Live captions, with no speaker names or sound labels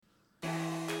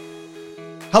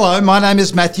Hello, my name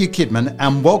is Matthew Kidman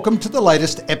and welcome to the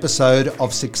latest episode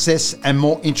of Success and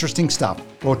More Interesting Stuff,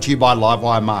 brought to you by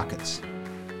Livewire Markets.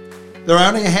 There are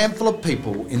only a handful of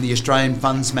people in the Australian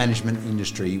funds management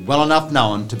industry well enough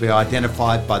known to be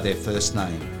identified by their first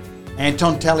name.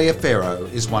 Anton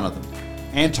Tagliaferro is one of them.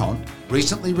 Anton,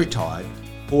 recently retired,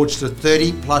 forged a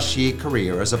 30-plus year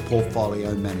career as a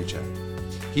portfolio manager.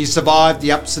 He survived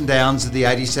the ups and downs of the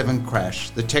 87 crash,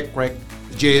 the tech wreck,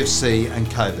 the GFC and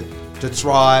COVID, to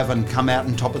thrive and come out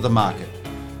on top of the market.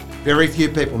 Very few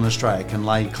people in Australia can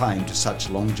lay claim to such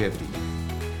longevity.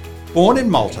 Born in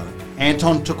Malta,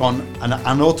 Anton took on an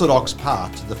unorthodox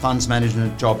path to the funds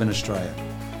management job in Australia.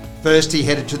 First, he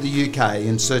headed to the UK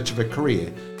in search of a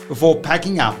career before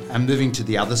packing up and moving to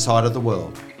the other side of the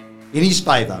world. In his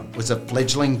favour was a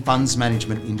fledgling funds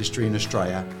management industry in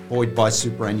Australia, buoyed by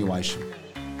superannuation.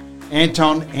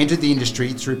 Anton entered the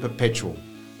industry through Perpetual,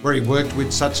 where he worked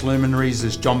with such luminaries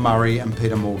as John Murray and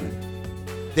Peter Morgan.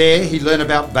 There, he learned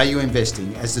about value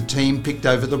investing as the team picked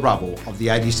over the rubble of the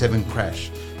 87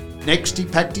 crash. Next, he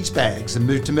packed his bags and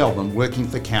moved to Melbourne, working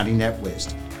for County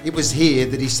NatWest. It was here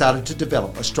that he started to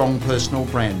develop a strong personal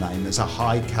brand name as a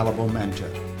high-calibre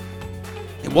manager.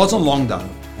 It wasn't long though,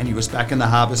 and he was back in the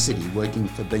harbour city working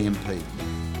for BNP.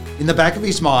 In the back of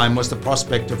his mind was the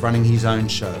prospect of running his own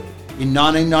show. In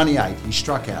 1998, he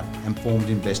struck out and formed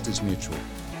Investors Mutual.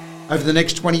 Over the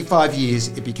next 25 years,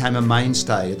 it became a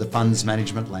mainstay of the funds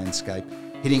management landscape,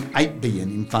 hitting $8 billion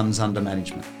in funds under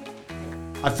management.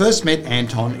 I first met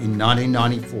Anton in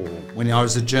 1994 when I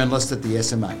was a journalist at the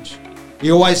SMH.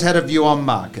 He always had a view on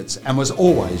markets and was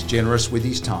always generous with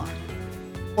his time.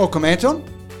 Welcome, Anton.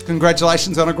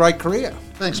 Congratulations on a great career.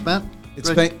 Thanks, Matt. It's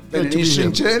been an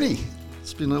interesting journey.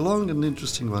 It's been a long and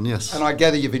interesting one, yes. And I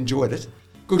gather you've enjoyed it.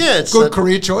 It's good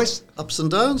career choice. Ups and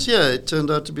downs, yeah. It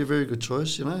turned out to be a very good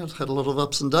choice. You know, it had a lot of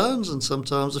ups and downs and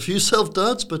sometimes a few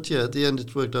self-doubts, but yeah, at the end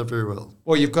it worked out very well.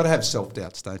 Well, you've got to have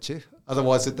self-doubts, don't you?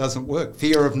 Otherwise it doesn't work.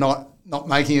 Fear of not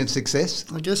making a success.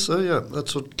 I guess so, yeah.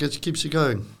 That's what keeps you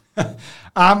going.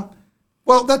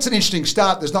 Well, that's an interesting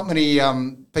start. There's not many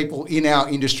people in our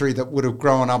industry that would have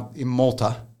grown up in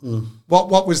Malta. Mm.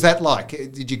 What was that like?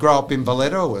 Did you grow up in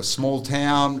Valletta or a small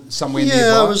town somewhere nearby?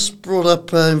 Yeah, I was brought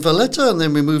up in Valletta and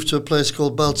then we moved to a place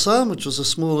called Bolstered, which was a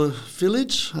smaller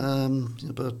village,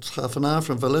 about half an hour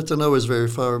from Valletta, nowhere's very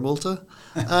far in Malta.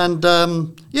 And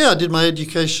I did my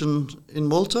education in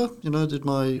Malta, did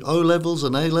my O-levels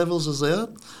and A-levels as they are.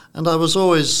 And I was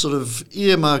always sort of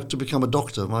earmarked to become a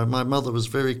doctor. My mother was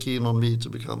very keen on me to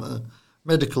become a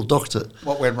medical doctor.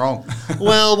 What went wrong?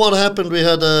 Well, what happened, we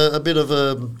had a bit of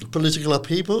a political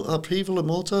upheaval in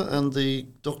Malta, and the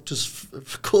doctors'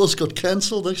 course got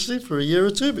cancelled actually for a year or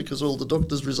two because all the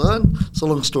doctors resigned. It's a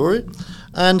long story.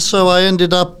 And so I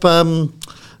ended up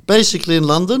basically in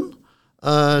London.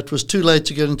 It was too late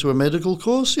to get into a medical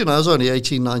course. I was only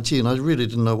 18, 19. I really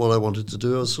didn't know what I wanted to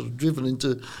do. I was sort of driven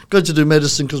into going to do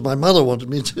medicine because my mother wanted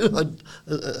me to.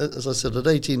 As I said, at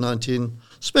 18, 19,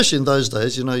 especially in those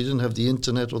days, you didn't have the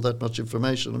internet or that much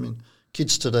information. I mean,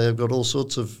 kids today have got all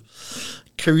sorts of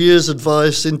careers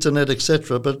advice, internet,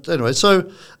 etc. But anyway,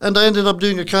 and I ended up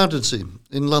doing accountancy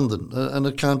in London, an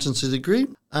accountancy degree.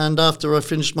 And after I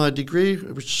finished my degree,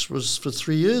 which was for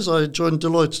 3 years, I joined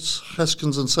Deloitte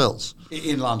Haskins and Sells.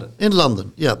 In London? In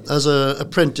London, yeah, as an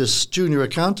apprentice junior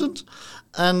accountant.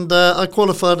 And I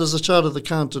qualified as a chartered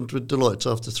accountant with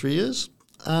Deloitte after 3 years.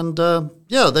 And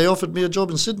they offered me a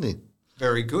job in Sydney.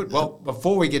 Very good. Well,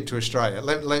 before we get to Australia,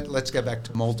 let's go back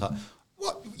to Malta.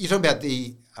 You talk about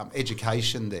the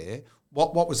education there.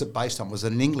 What was it based on? Was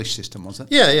it an English system, was it?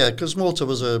 Yeah, because Malta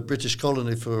was a British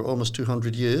colony for almost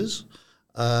 200 years.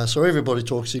 So everybody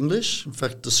talks English. In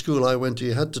fact, the school I went to,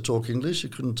 you had to talk English. You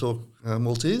couldn't talk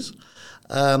Maltese.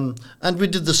 And we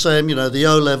did the same, the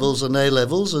O-levels and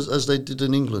A-levels as they did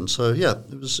in England. So, yeah,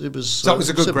 it was. So it was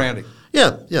a good grounding?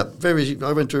 Yeah.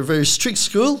 I went to a very strict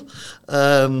school,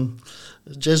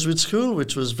 Jesuit school,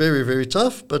 which was very, very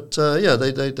tough. But,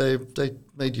 they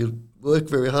made you work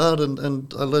very hard,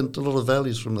 and I learnt a lot of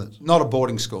values from that. Not a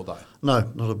boarding school, though? No,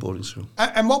 not a boarding school.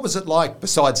 And what was it like,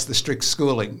 besides the strict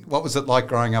schooling? What was it like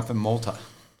growing up in Malta?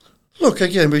 Look,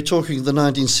 again, we're talking the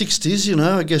 1960s,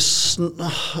 I guess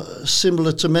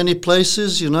similar to many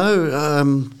places,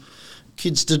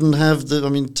 kids didn't have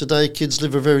today kids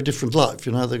live a very different life,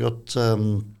 they got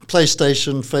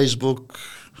PlayStation, Facebook,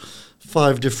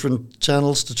 5 different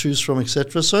channels to choose from,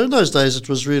 etc. So in those days it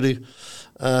was really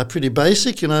pretty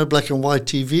basic, black and white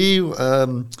TV,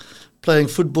 playing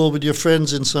football with your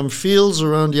friends in some fields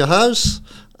around your house,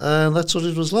 and that's what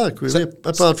it was like, really,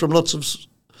 apart from lots of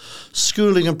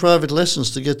schooling and private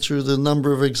lessons to get through the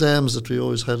number of exams that we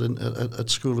always had at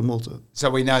school in Malta. So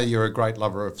we know you're a great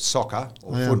lover of soccer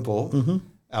or football.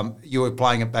 You were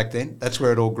playing it back then. That's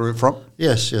where it all grew from.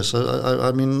 Yes.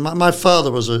 I mean, my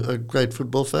father was a great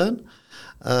football fan.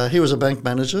 He was a bank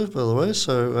manager, by the way.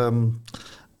 So,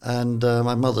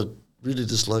 my mother really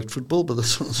disliked football, but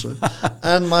that's not true.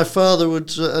 And my father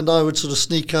and I would sort of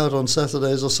sneak out on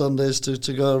Saturdays or Sundays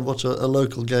to go and watch a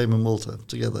local game in Malta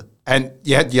together. And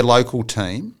you had your local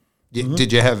team.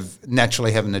 Did you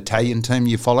naturally have an Italian team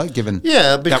you followed, given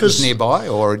because that was nearby,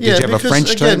 or did you have a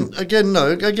French team? Again,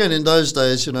 in those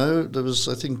days, there was,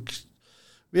 I think,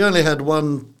 we only had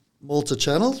one Malta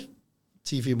channel,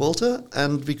 TV Malta,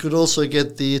 and we could also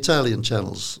get the Italian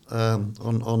channels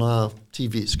on our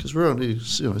TVs because we're only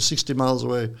 60 miles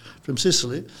away from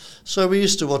Sicily. So we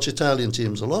used to watch Italian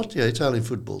teams a lot, Italian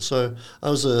football. So I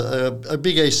was a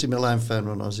big AC Milan fan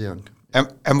when I was young.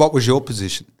 And what was your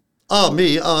position?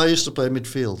 I used to play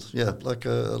midfield,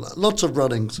 lots of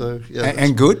running. So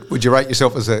And good? Would you rate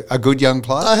yourself as a good young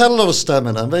player? I had a lot of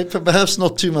stamina, perhaps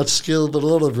not too much skill, but a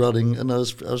lot of running, and I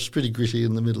was pretty gritty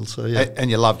in the middle. So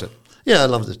And you loved it? Yeah, I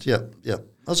loved it. Yeah.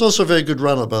 I was also a very good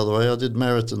runner, by the way. I did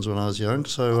marathons when I was young.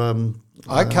 So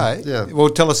okay. Yeah. Well,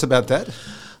 tell us about that.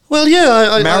 Well,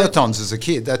 yeah, marathons as a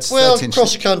kid. That's interesting.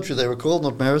 Cross country they were called,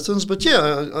 not marathons. But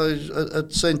I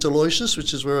at St. Aloysius,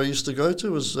 which is where I used to go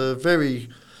to, was very.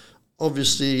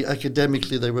 Obviously,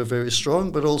 academically, they were very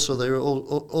strong, but also they were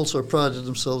also prided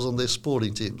themselves on their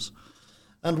sporting teams.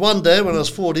 And one day, when I was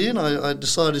 14, I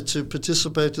decided to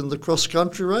participate in the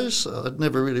cross-country race. I'd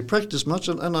never really practiced much,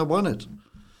 and I won it.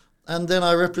 And then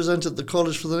I represented the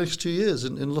college for the next 2 years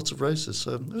in lots of races.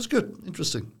 So it was good,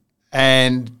 interesting.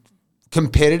 And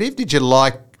competitive? Did you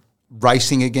like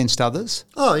racing against others?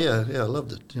 Oh, yeah, I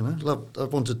loved it, I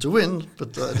wanted to win,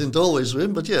 but I didn't always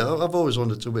win. But, I've always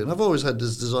wanted to win. I've always had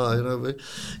this desire,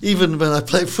 Even when I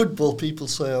play football, people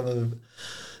say I'm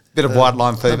a bit of white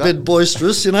line fever. A bit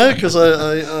boisterous, because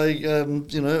I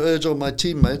urge on my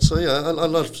teammates. So, I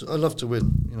love to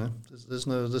win,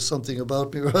 There's something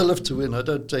about me where I love to win. I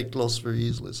don't take loss very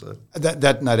easily. So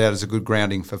that no doubt is a good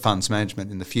grounding for funds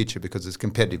management in the future because it's a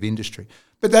competitive industry.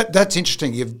 But that's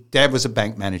interesting. Your dad was a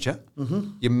bank manager.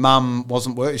 Your mum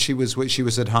wasn't working. She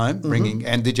was at home bringing.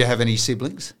 And did you have any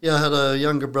siblings? Yeah, I had a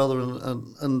younger brother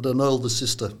and an older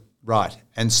sister. Right,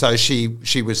 and so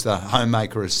she was the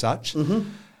homemaker as such.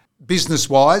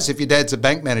 Business-wise, if your dad's a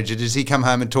bank manager, does he come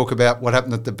home and talk about what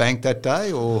happened at the bank that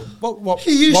day, or what?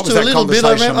 He used what was to that a little bit.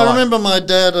 I remember my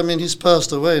dad. I mean, he's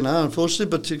passed away now, unfortunately,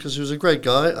 but because he was a great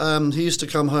guy. He used to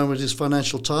come home with his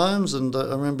Financial Times, and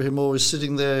I remember him always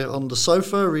sitting there on the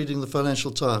sofa reading the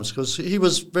Financial Times because he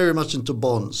was very much into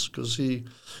bonds. Because he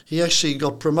actually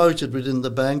got promoted within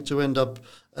the bank to end up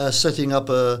setting up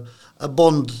a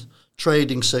bond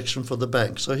trading section for the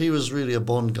bank. So he was really a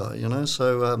bond guy,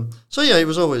 So he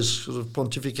was always sort of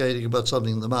pontificating about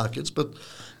something in the markets. But,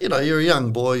 you're a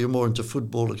young boy, you're more into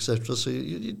football, etc. So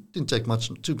you didn't take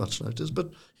too much notice.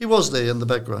 But he was there in the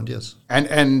background, yes.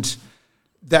 And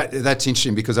that's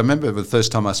interesting because I remember the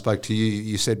first time I spoke to you,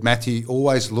 you said, Matthew,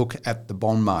 always look at the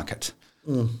bond market.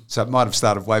 So it might have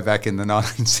started way back in the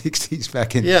 1960s,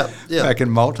 back in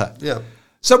Malta. Yeah.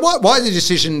 So why the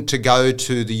decision to go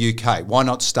to the UK? Why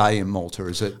not stay in Malta?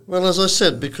 Is it? Well, as I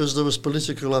said, because there was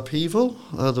political upheaval.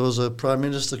 There was a prime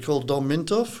minister called Don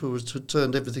Mintoff who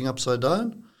turned everything upside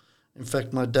down. In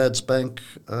fact, my dad's bank,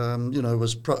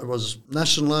 was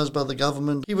nationalised by the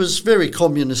government. He was very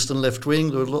communist and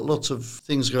left-wing. There were lots of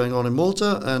things going on in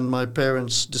Malta, and my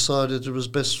parents decided it was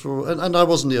best for... And I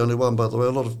wasn't the only one, by the way.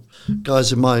 A lot of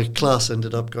guys in my class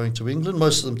ended up going to England,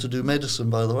 most of them to do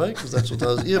medicine, by the way, because that's what I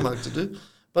was earmarked to do.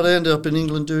 But I ended up in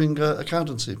England doing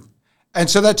accountancy. And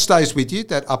so that stays with you,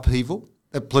 that upheaval,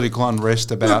 that political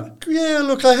unrest about...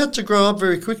 Look, I had to grow up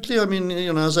very quickly. I mean,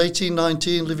 I was 18,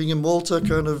 19, living in Malta,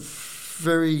 kind of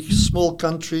very small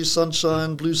country,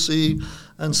 sunshine, blue sea,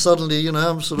 and suddenly,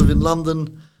 I'm sort of in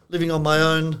London, living on my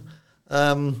own,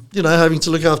 having to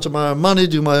look after my own money,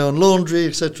 do my own laundry,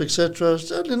 etc., etc.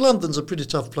 And London's a pretty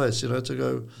tough place, to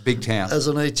go... Big town. As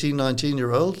an 18,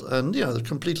 19-year-old, and, the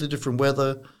completely different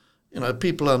weather.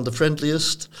 People aren't the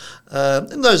friendliest.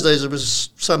 In those days,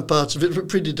 some parts of it were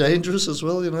pretty dangerous as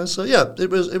well, So, it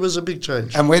was a big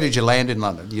change. And where did you land in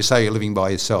London? You say you're living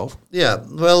by yourself. Yeah,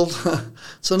 well,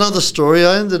 it's another story.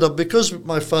 I ended up, because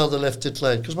my father left it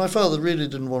late, because my father really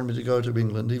didn't want me to go to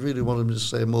England. He really wanted me to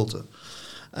stay in Malta.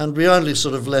 And we only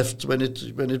sort of left when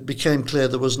it became clear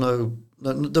there was no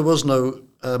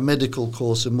medical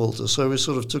course in Malta. So we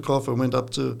sort of took off and went up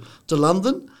to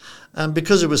London. And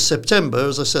because it was September,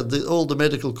 as I said, all the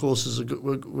medical courses had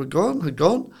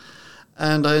gone.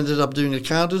 and I ended up doing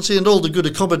accountancy, and all the good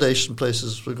accommodation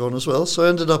places were gone as well. So I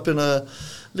ended up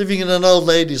living in an old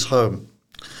ladies' home.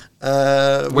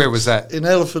 Where was that? In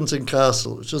Elephant and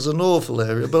Castle, which was an awful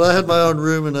area. But I had my own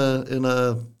room in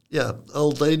a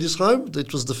old ladies' home.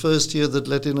 It was the first year that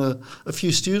let in a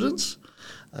few students.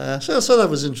 So that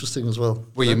was interesting as well.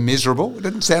 Were you miserable? It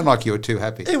didn't sound like you were too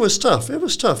happy. It was tough.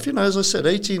 You know, as I said,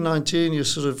 18, 19, you're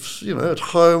sort of, you know, at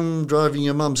home, driving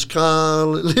your mum's car,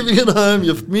 living at home,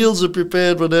 your meals are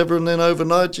prepared, whatever, and then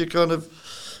overnight you kind of,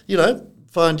 you know,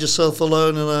 find yourself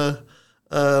alone in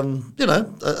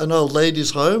an old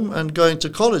lady's home and going to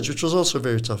college, which was also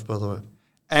very tough, by the way.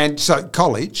 And so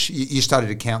college, you studied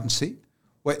accountancy.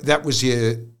 That was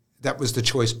the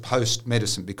choice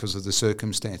post-medicine because of the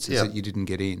circumstances that you didn't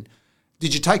get in.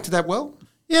 Did you take to that well?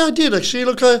 Yeah, I did, actually.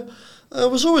 Look, I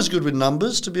was always good with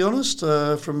numbers, to be honest,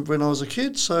 from when I was a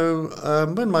kid. So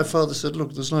when my father said,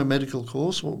 look, there's no medical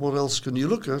course, what else can you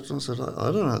look at? And I said,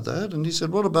 I don't know that. And he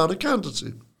said, what about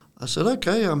accountancy? I said,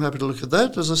 okay, I'm happy to look at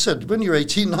that. As I said, when you're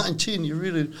 18, 19, you're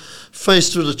really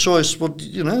faced with a choice.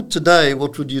 Today,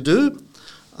 what would you do?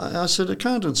 I said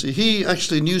accountancy. He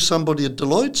actually knew somebody at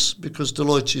Deloitte's because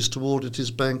Deloitte used to audit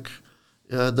his bank,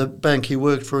 the bank he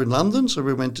worked for in London, so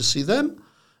we went to see them.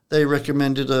 They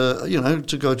recommended,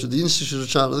 to go to the Institute of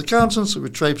Chartered Accountants, so we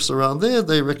traipsed around there.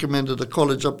 They recommended a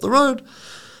college up the road.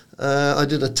 I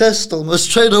did a test almost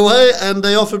straight away, and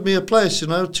they offered me a place,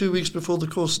 2 weeks before the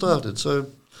course started. So,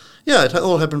 yeah, it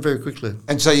all happened very quickly.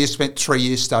 And so you spent 3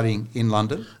 years studying in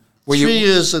London? 3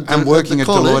 years and working at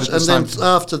college, at the same time. And then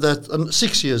after that,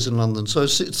 6 years in London. So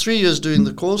 3 years doing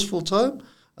the course full time,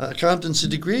 accountancy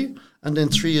degree, and then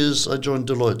 3 years I joined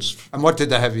Deloitte's. And what did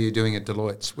they have you doing at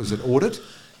Deloitte's? Was it audit?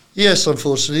 Yes,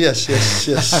 unfortunately, yes.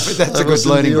 But that's a good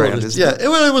learning ground, isn't it? Yeah,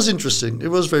 well, it was interesting. It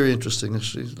was very interesting,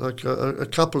 actually. Like a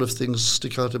couple of things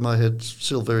stick out in my head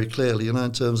still very clearly,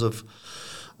 in terms of,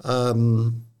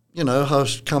 how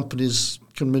companies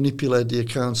can manipulate the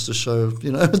accounts to show,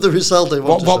 the result they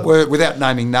want to show. Without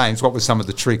naming names, what were some of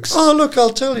the tricks? Oh, look, I'll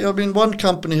tell you. I mean, one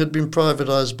company had been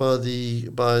privatised by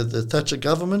the Thatcher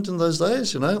government in those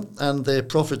days, and their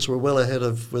profits were well ahead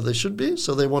of where they should be,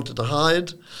 so they wanted to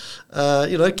hide,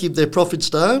 keep their profits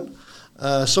down.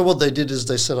 So what they did is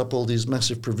they set up all these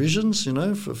massive provisions,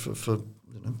 for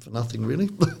nothing really,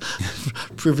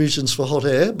 provisions for hot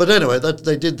air. But anyway,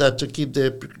 they did that to keep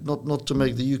their not to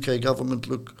make the UK government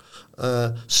look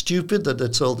stupid that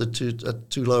they'd sold it at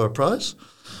too low a price.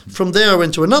 From there, I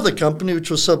went to another company which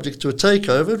was subject to a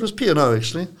takeover. It was P&O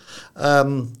actually,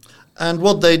 and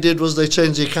what they did was they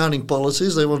changed the accounting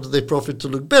policies. They wanted their profit to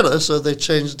look better, so they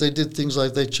did things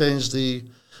like they changed the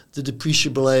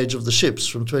depreciable age of the ships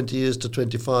from 20 years to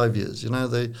 25 years.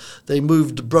 They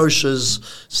moved brochures,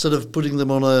 instead of putting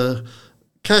them on a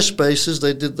cash basis,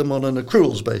 they did them on an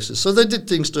accruals basis. So they did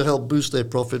things to help boost their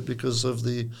profit because of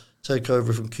the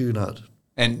takeover from Cunard.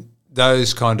 And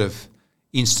those kind of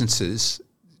instances,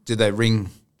 did they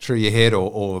ring through your head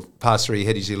or pass through your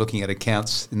head as you're looking at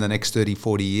accounts in the next 30,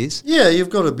 40 years? Yeah, you've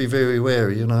got to be very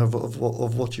wary, of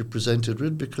what you're presented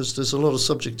with, because there's a lot of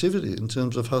subjectivity in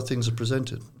terms of how things are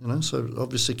presented, So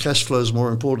obviously cash flow is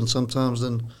more important sometimes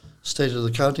than stated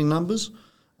accounting numbers.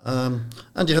 And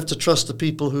you have to trust the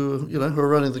people who are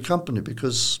running the company,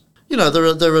 because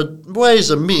there are ways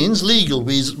and means, legal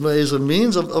ways and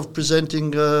means of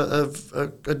presenting a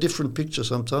different picture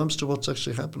sometimes to what's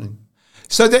actually happening.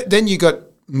 So then you got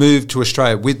moved to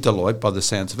Australia with Deloitte, by the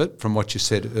sounds of it, from what you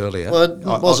said earlier. Well,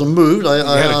 it wasn't moved.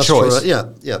 I had a choice. For it. Yeah.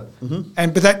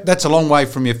 Mm-hmm. But that's a long way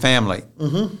from your family.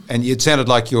 Mm-hmm. And it sounded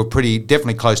like you were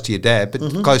definitely close to your dad, but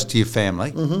close to your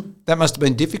family. Mm-hmm. That must have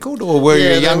been difficult, or were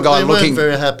you a young guy looking... They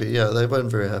weren't very happy. Yeah, they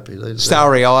weren't very happy.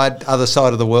 Starry-eyed, other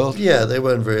side of the world? Yeah, they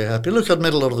weren't very happy. Look, I'd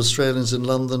met a lot of Australians in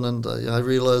London, and I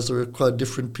realised they were quite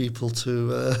different people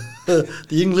to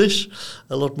the English,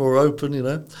 a lot more open,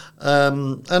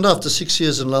 And after 6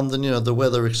 years in London, the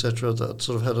weather, etc., that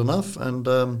sort of had enough. And,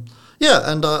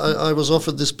 I was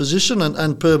offered this position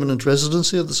and permanent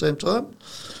residency at the same time.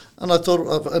 And I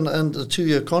thought, and a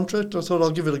 2-year contract, I thought I'll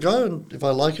give it a go, and if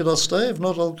I like it, I'll stay. If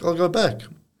not, I'll go back.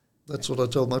 That's what I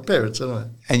told my parents anyway.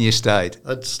 And you stayed?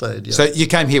 I'd stayed, yeah. So you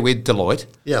came here with Deloitte?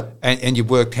 Yeah. And you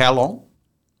worked how long?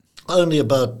 Only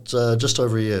about just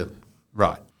over a year.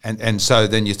 Right. And so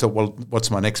then you thought, well,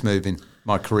 what's my next move in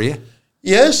my career?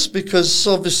 Yes, because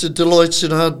obviously Deloitte's,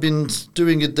 had been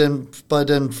doing it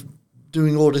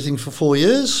doing auditing for 4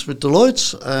 years with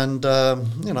Deloitte, and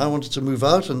I wanted to move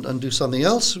out and do something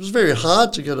else. It was very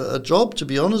hard to get a job, to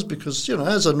be honest, because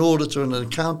as an auditor and an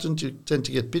accountant, you tend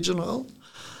to get pigeonholed.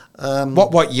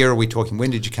 What year are we talking? When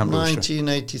did you come to Australia?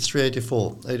 1983,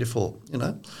 84.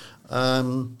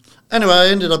 Anyway, I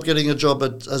ended up getting a job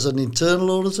as an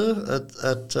internal auditor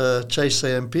at Chase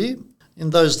AMP. In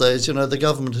those days, the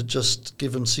government had just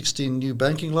given 16 new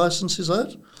banking licenses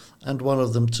out, and one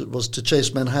of them was to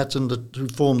Chase Manhattan, who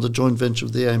formed the joint venture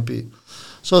with the AMP.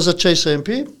 So I was at Chase AMP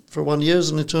for 1 year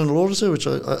as an internal auditor, which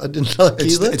I didn't like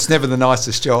either. It's never the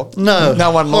nicest job. No.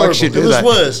 No one likes you to do that. It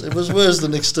was worse. It was worse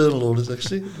than external audit,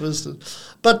 actually.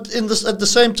 But at the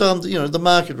same time, the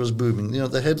market was booming.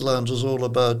 The headlines was all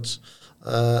about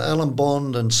Alan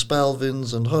Bond and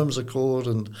Spalvins and Holmes Accord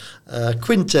and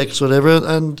Quintex, whatever.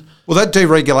 And well, that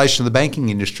deregulation of the banking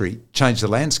industry changed the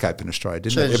landscape in Australia,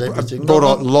 didn't it? Changed everything. It brought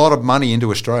a lot of money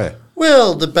into Australia.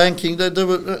 Well, the banking,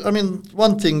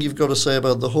 one thing you've got to say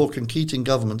about the Hawke and Keating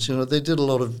governments, they did a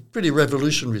lot of pretty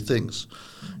revolutionary things.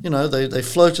 They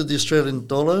floated the Australian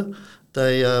dollar.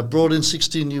 They brought in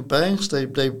 16 new banks. They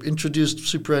introduced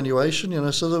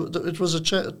superannuation. So it was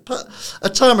a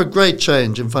time of great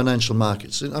change in financial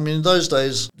markets. In those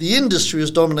days, the industry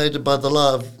was dominated by the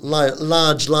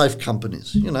large life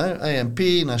companies. AMP,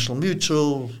 National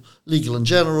Mutual, Legal and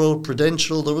General,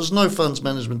 Prudential. There was no funds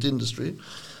management industry.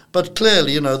 But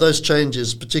clearly, those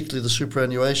changes, particularly the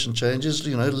superannuation changes,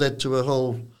 led to a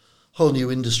whole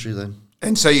new industry then.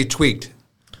 And so you twigged.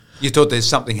 You thought there's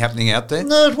something happening out there?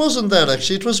 No, it wasn't that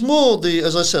actually. It was more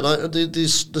as I said, the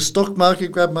stock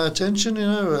market grabbed my attention.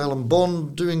 Alan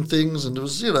Bond doing things, and it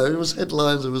was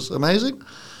headlines. It was amazing.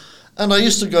 And I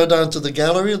used to go down to the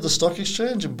gallery at the stock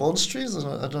exchange in Bond Street. I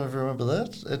don't know if you remember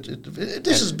that.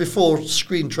 This is before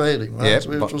screen trading, right? Yeah,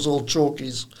 so it was all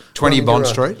chalkies. 20 Bond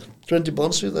Street? 20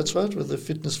 Bond Street, that's right, where the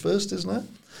Fitness First is now.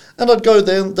 And I'd go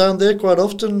down there quite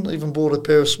often, even bought a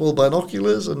pair of small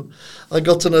binoculars, and I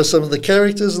got to know some of the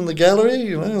characters in the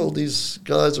gallery, all these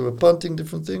guys who were punting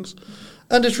different things.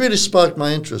 And it really sparked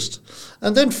my interest.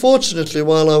 And then fortunately,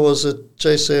 while I was at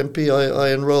Chase AMP,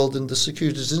 I enrolled in the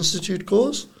Securities Institute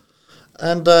course.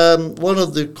 And one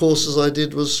of the courses I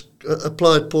did was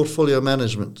applied portfolio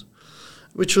management,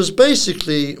 which was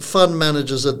basically fund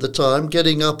managers at the time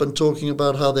getting up and talking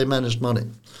about how they managed money.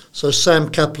 So Sam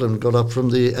Kaplan got up from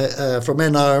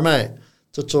NRMA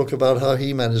to talk about how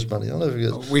he managed money. I'll never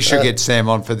forget. We should get Sam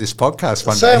on for this podcast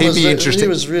one day. He'd be interesting. He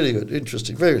was really good,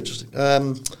 interesting, very interesting.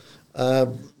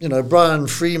 Brian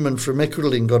Freeman from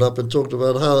Equities got up and talked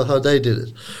about how they did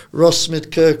it. Ross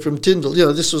Smith-Kirk from Tyndall.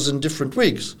 this was in different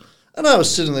weeks. And I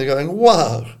was sitting there going,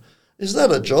 wow, is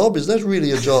that a job? Is that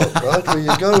really a job, right? Where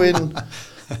you go in,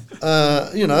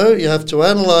 you have to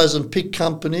analyse and pick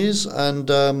companies and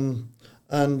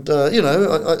I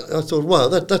thought, wow,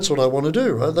 that's what I want to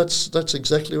do, right? That's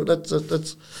exactly what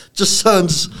that just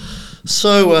sounds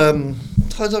so.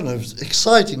 I don't know if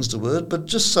exciting is the word, but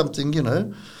just something,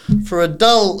 for a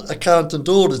dull accountant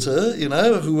auditor,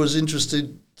 who was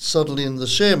interested suddenly in the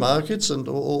share markets and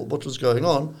all what was going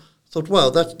on. I thought, wow,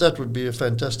 that would be a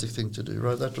fantastic thing to do,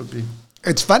 right? That would be.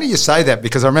 It's funny you say that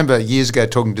because I remember years ago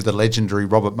talking to the legendary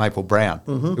Robert Maple Brown,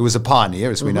 who was a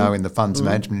pioneer, as we know, in the funds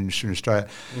management industry in Australia.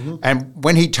 And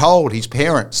when he told his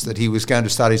parents that he was going to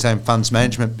start his own funds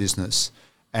management business,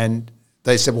 and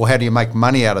they said, well, how do you make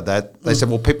money out of that? They said,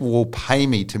 well, people will pay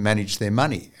me to manage their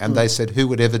money. And they said, who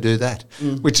would ever do that?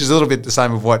 Which is a little bit the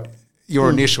same of what your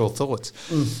initial thoughts.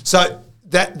 So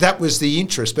that was the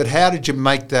interest. But how did you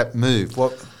make that move?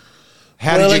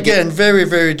 Very,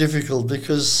 very difficult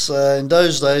because in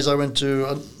those days I went to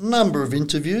a number of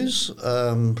interviews,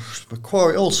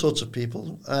 Macquarie, all sorts of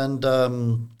people, and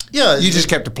you just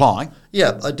kept applying.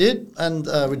 Yeah, I did, and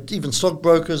with even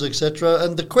stockbrokers, etc.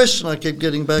 And the question I kept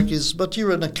getting back is, "But you're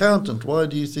an accountant. Why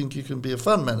do you think you can be a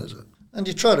fund manager?" And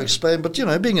you try to explain, but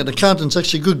being an accountant is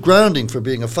actually good grounding for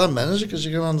being a fund manager because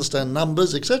you can understand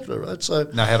numbers, etc. Right? So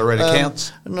know how to read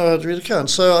accounts. Know how to read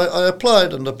accounts. So I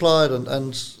applied and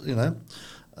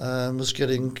was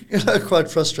getting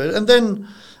quite frustrated. And then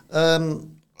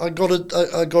I got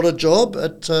a job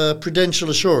at Prudential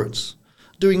Assurance,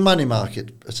 doing money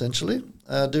market essentially,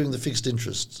 doing the fixed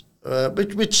interest,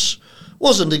 which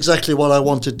wasn't exactly what I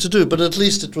wanted to do, but at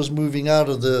least it was moving out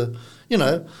of the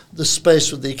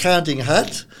space with the accounting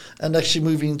hat and actually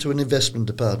moving into an investment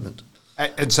department.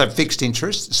 And so fixed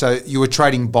interest. So you were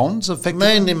trading bonds effectively?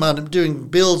 Mainly money, doing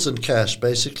bills and cash,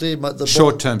 basically.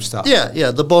 Short-term stuff.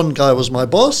 Yeah. The bond guy was my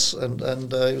boss, and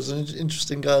he was an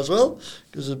interesting guy as well.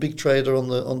 He was a big trader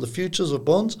on the futures of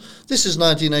bonds. This is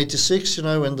 1986,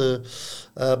 when the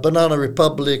Banana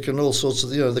Republic and all sorts of,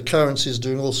 the currencies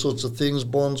doing all sorts of things.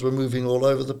 Bonds were moving all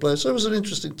over the place. So it was an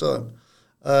interesting time,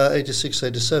 86,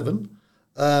 87.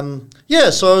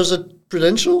 So I was at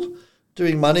Prudential,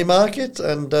 doing money market,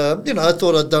 and I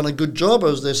thought I'd done a good job. I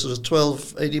was there sort of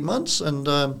 12, 18 months, and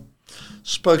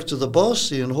spoke to the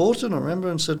boss, Ian Horton, I remember,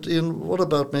 and said, Ian, what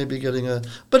about maybe getting a...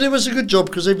 But it was a good job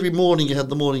because every morning you had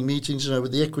the morning meetings,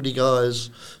 with the equity guys,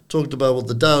 talked about what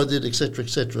the Dow did, etc.,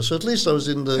 etc. So at least I was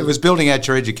in the... It was building out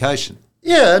your education.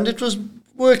 Yeah, and it was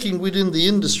working within the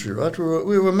industry, right?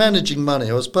 We were managing money.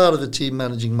 I was part of a team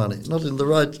managing money. Not in the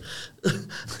right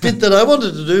bit that I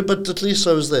wanted to do, but at least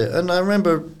I was there. And I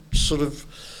remember sort of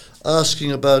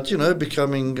asking about,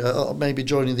 becoming, maybe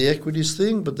joining the equities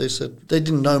thing, but they said they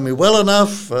didn't know me well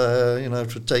enough,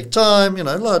 it would take time.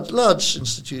 Large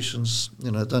institutions,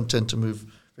 don't tend to move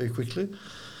very quickly.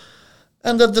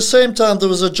 And at the same time, there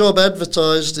was a job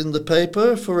advertised in the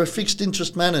paper for a fixed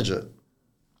interest manager.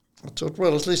 I thought,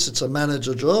 well, at least it's a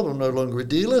manager job. I'm no longer a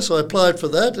dealer. So I applied for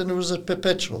that, and it was at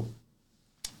Perpetual.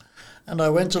 And I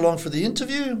went along for the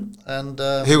interview. And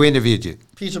who interviewed you?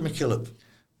 Peter McKillop.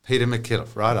 Peter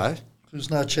McKillop, righto. Who's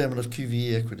now chairman of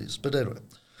QVE Equities. But anyway.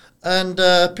 And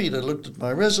Peter looked at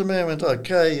my resume and went,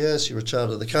 okay, yes, you're a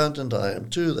chartered accountant. I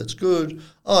am too. That's good.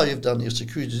 Oh, you've done your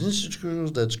Securities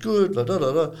Institute. That's good. Blah, blah,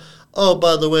 blah, blah. Oh,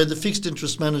 by the way, the fixed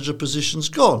interest manager position's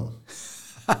gone.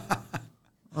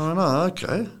 Oh, no,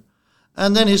 okay.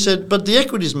 And then he said, but the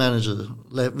equities manager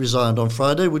resigned on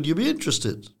Friday. Would you be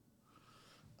interested?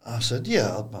 I said,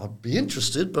 yeah, I'd be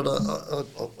interested, but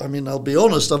I mean, I'll be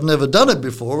honest, I've never done it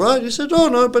before, right? He said, oh,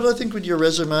 no, but I think with your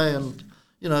resume and,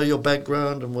 your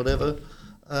background and whatever,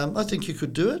 I think you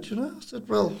could do it, I said,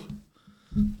 well,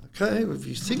 okay, if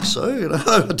you think so,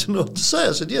 I didn't know what to say.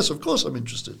 I said, yes, of course I'm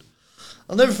interested.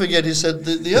 I'll never forget, he said,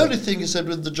 the only thing he said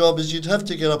with the job is you'd have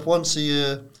to get up once a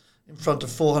year in front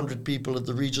of 400 people at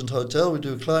the Regent Hotel. We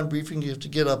do a client briefing. You have to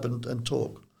get up and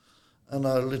talk. And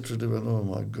I literally went, oh,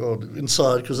 my God,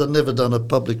 inside, because I'd never done a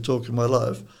public talk in my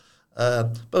life.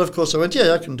 But, of course, I went,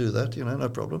 yeah, I can do that, no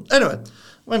problem. Anyway,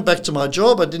 went back to my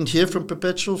job. I didn't hear from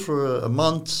Perpetual for a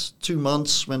month, 2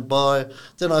 months went by.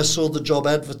 Then I saw the job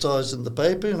advertised in the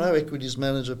paper, equities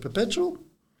manager Perpetual.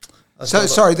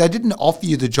 Sorry, they didn't offer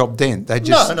you the job then? They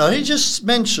just No, he just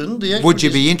mentioned the equities. Would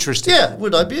you be interested? Yeah,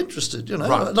 would I be interested,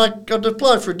 Right. Like I'd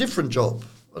applied for a different job.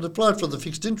 I'd applied for the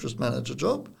fixed interest manager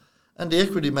job, and the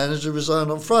equity manager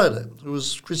resigned on Friday. It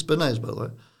was Chris Bernays, by the way.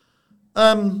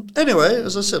 Anyway,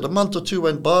 as I said, a month or two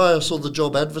went by. I saw the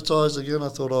job advertised again. I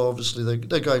thought, obviously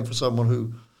they're going for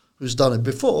someone who's done it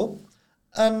before.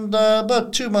 And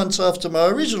about 2 months after my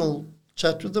original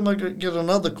chat with them, I get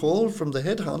another call from the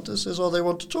headhunter, says, they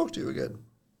want to talk to you again.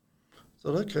 I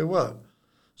thought, okay, wow.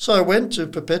 So I went to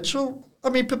Perpetual. I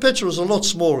mean, Perpetual was a lot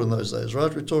smaller in those days,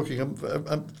 right? We're talking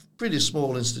a pretty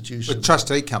small institution. A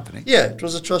trustee company. Yeah, it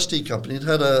was a trustee company. It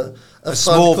had a fund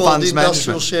small called funds the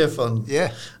Industrial management. Share Fund,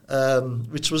 Yeah.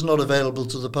 which was not available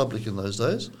to the public in those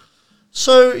days.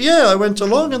 So, yeah, I went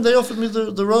along and they offered me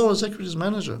the role as equities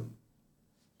manager.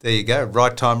 There you go.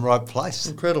 Right time, right place.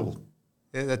 Incredible.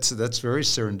 Yeah, that's very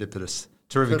serendipitous.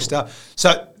 Terrific stuff.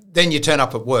 So then you turn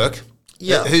up at work.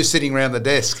 Yeah. Who's sitting around the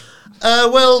desk?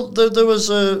 Well, there was,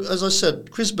 as I said,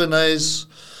 Chris Bernays.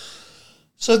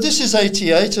 So this is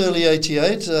 88, early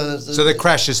 88. So the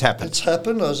crash has happened. It's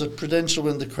happened. I was at Prudential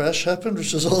when the crash happened,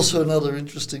 which was also another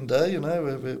interesting day, I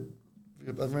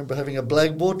remember having a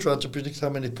blackboard trying to predict how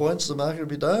many points the market would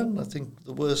be down. I think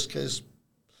the worst case,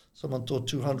 someone thought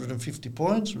 250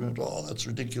 points. We went, that's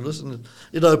ridiculous. And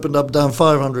it opened up down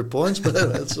 500 points, but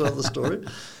that's another story.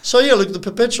 So, yeah, look, the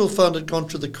Perpetual Fund had gone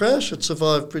through the crash. It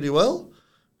survived pretty well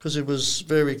because it was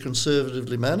very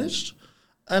conservatively managed.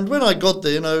 And when I got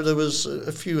there, there was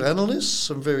a few analysts,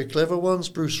 some very clever ones.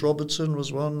 Bruce Robertson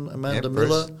was one, Amanda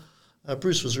Miller.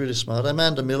 Bruce was really smart.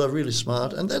 Amanda Miller, really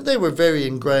smart. And they were very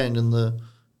ingrained in the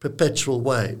Perpetual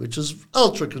way, which is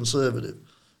ultra-conservative,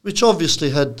 which obviously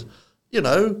had,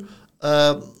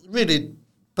 really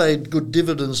paid good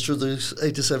dividends through the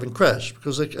 87 crash,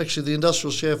 because actually the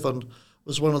Industrial Share Fund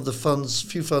was one of the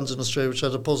few funds in Australia which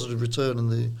had a positive return in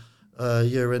the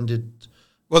year ended.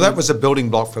 Well, that was a building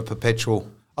block for Perpetual,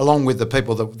 along with the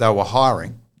people that they were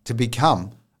hiring, to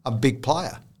become a big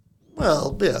player.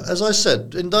 Well, yeah, as I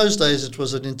said, in those days it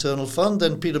was an internal fund.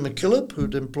 Then Peter McKillop,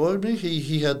 who'd employed me,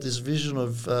 he had this vision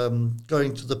of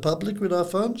going to the public with our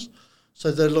funds. So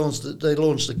they launched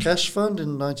the cash fund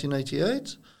in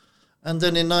 1988. And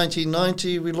then in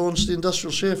 1990, we launched the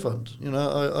Industrial Share Fund.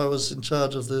 I was in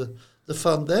charge of the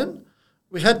fund then.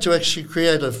 We had to actually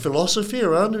create a philosophy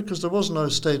around it because there was no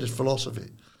stated philosophy.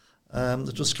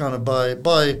 It was kind of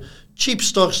buy cheap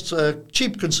stocks,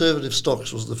 cheap conservative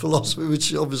stocks was the philosophy,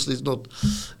 which obviously is not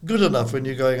good enough when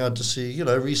you're going out to see,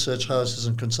 research houses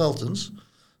and consultants.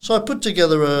 So I put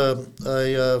together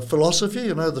a philosophy,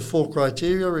 the 4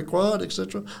 criteria required,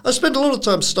 etc. I spent a lot of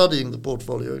time studying the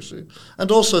portfolio, actually,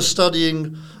 and also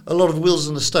studying a lot of wills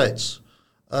and estates.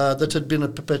 that had been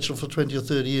at Perpetual for 20 or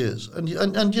 30 years. And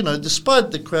you know,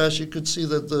 despite the crash, you could see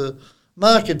that the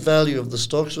market value of the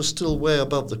stocks was still way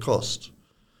above the cost.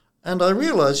 And I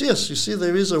realized, yes, you see,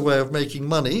 there is a way of making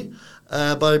money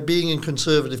by being in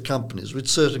conservative companies with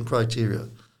certain criteria,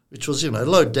 which was, you know,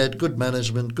 low debt, good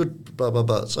management, good blah, blah,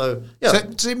 blah. So, yeah.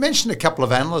 So you mentioned a couple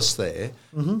of analysts there,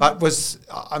 but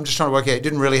I'm just trying to work out, you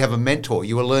didn't really have a mentor.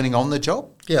 You were learning on the job?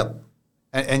 Yeah.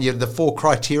 And you had the 4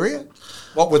 criteria?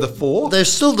 What were the 4? They're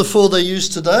still the 4 they use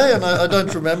today, and I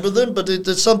don't remember them, but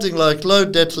it's something like low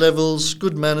debt levels,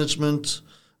 good management,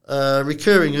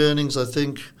 recurring earnings, I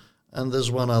think, and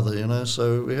there's one other, you know.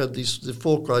 So we had the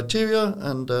 4 criteria,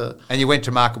 and you went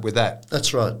to market with that?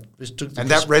 That's right. And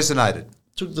that resonated?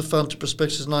 Took the fund to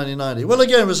prospectus 1990. Well,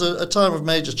 again, it was a time of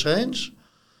major change.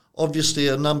 Obviously,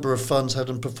 a number of funds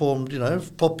hadn't performed, you know,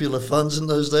 popular funds in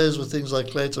those days were things like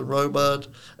Clayton Robards,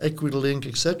 Equitylink,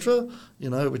 etc., you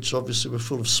know, which obviously were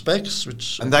full of specs.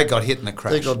 And they got hit in the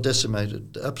crash. They got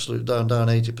decimated, absolutely down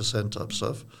 80% type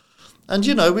stuff. And,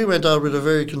 you know, we went out with a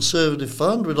very conservative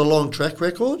fund with a long track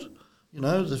record. You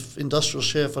know, the industrial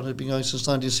share fund had been going since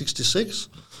 1966.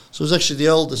 So it was actually the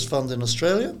oldest fund in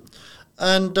Australia.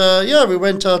 And, we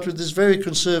went out with this very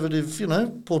conservative, you know,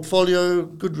 portfolio,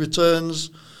 good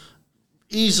returns,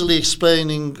 easily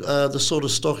explaining the sort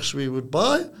of stocks we would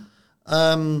buy.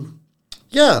 And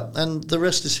the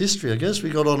rest is history, I guess. We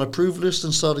got on approved list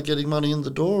and started getting money in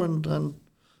the door and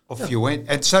off you went.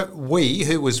 And so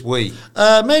who was we?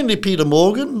 Mainly Peter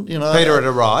Morgan, you know. Peter had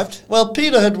arrived? Well,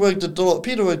 Peter had worked at Deloitte.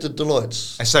 Peter worked at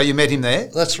Deloitte's. And so you met him there?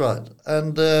 That's right.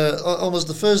 And almost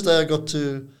the first day I got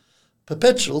to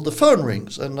Perpetual, the phone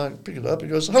rings, and I pick it up. He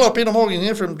goes, "Hello, Peter Morgan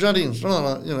here from Jardines." You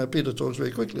know, Peter talks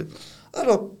very quickly.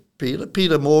 "Hello,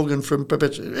 Peter Morgan from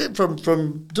Perpetual, from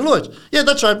Deloitte." "Yeah,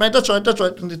 that's right, mate, that's right.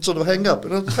 And he'd sort of hang up.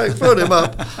 And I'd phone him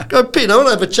up. Go, "Peter, I want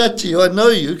to have a chat to you. I know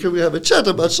you. Can we have a chat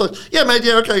about stocks?" "Yeah, mate,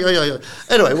 yeah, okay, yeah.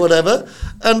 Anyway, whatever.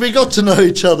 And we got to know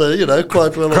each other, you know,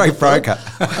 quite well. Great broker.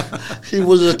 He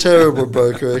was a terrible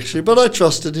broker, actually. But I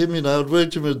trusted him, you know. I'd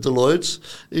worked him at Deloitte's.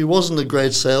 He wasn't a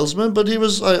great salesman, but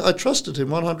I trusted him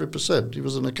 100%. He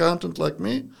was an accountant like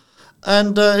me.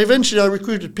 And eventually I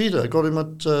recruited Peter. I got him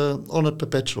on at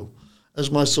Perpetual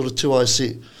as my sort of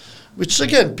 2IC, which,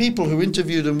 again, people who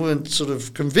interviewed him weren't sort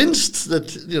of convinced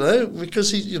that, you know,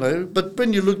 because he, you know, but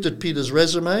when you looked at Peter's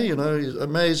resume, you know, his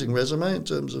amazing resume in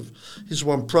terms of he's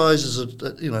won prizes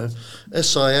at you know,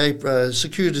 SIA,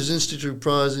 Securities Institute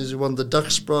prizes, he won the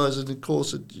Dux Prize in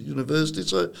course at university.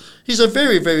 So he's a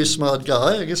very, very smart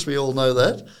guy. I guess we all know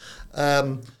that.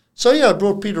 I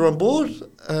brought Peter on board,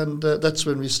 and that's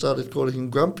when we started calling him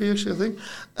Grumpy, actually, I think.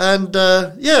 And,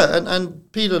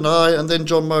 and Peter and I, and then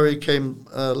John Murray came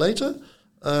later.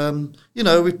 You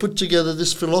know, we put together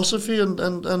this philosophy, and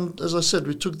as I said,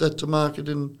 we took that to market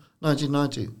in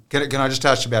 1990. Can I just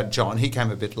ask you about John? He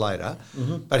came a bit later,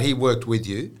 but he worked with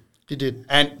you. He did.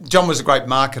 And John was a great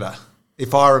marketer,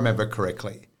 if I remember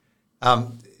correctly.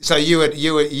 So you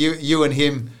and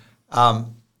him...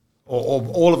 Or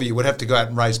all of you would have to go out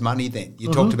and raise money then.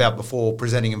 You talked about before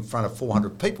presenting in front of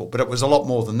 400 people, but it was a lot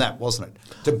more than that, wasn't it?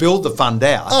 To build the fund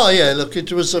out. Oh, yeah, look,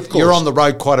 it was, of course. You're on the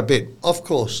road quite a bit. Of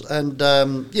course. And,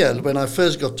 when I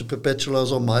first got to Perpetual, I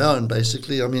was on my own,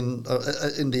 basically. I mean,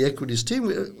 in the equities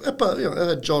team, I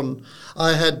had John,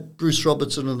 I had Bruce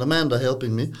Robertson and Amanda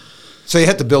helping me. So you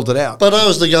had to build it out. But I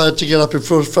was the guy to get up in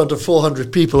front of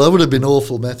 400 people. I would have been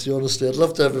awful, Matthew, honestly. I'd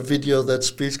love to have a video of that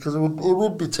speech because it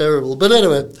would be terrible. But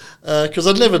anyway, because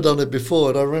I'd never done it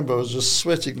before, and I remember I was just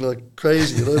sweating like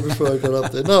crazy, you know, before I got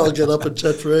up there. Now I'll get up and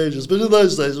chat for ages. But in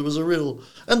those days, it was a real...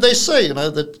 And they say, you know,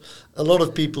 that a lot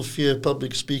of people fear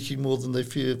public speaking more than they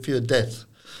fear death.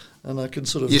 And I can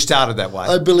sort of... You started that way.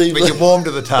 I believe but you warmed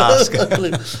to the task. As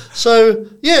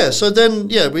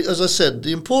I said,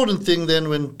 the important thing then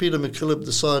when Peter McKillop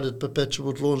decided Perpetual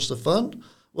would launch the fund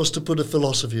was to put a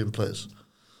philosophy in place.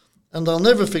 And I'll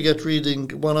never forget reading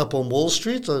One Up on Wall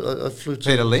Street. I flew to...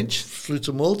 Peter Lynch? Flew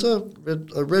to Malta.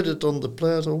 I read it on the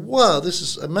plane. I thought, wow, this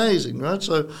is amazing, right?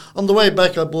 So on the way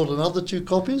back, I bought another 2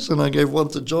 copies, and I gave one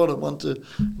to John and one to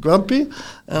Grumpy.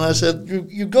 And I said,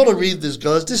 you've got to read this,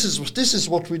 guys. This is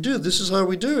what we do. This is how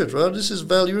we do it, right? This is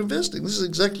value investing. This is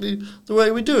exactly the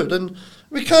way we do it. And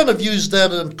we kind of used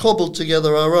that and cobbled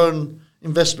together our own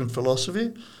investment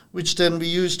philosophy, which then we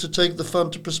used to take the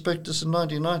fund to prospectus in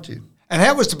 1990. And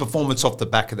how was the performance off the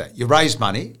back of that? You raised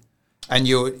money and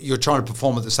you're trying to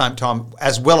perform at the same time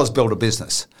as well as build a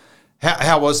business.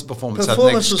 How was the performance over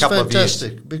the next couple of years? Performance was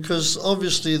fantastic because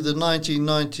obviously the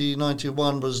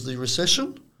 1990-91 was the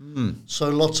recession. So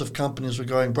lots of companies were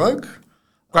going broke.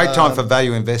 Great time for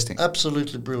value investing.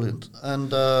 Absolutely brilliant.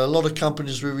 And a lot of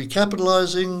companies were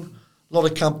recapitalizing. lot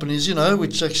of companies,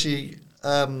 which actually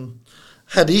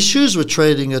had issues with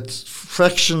trading at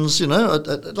fractions,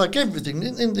 like everything.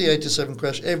 In the 87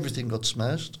 crash, everything got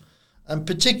smashed. And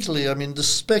particularly, the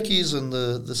speckies and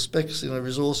the specs,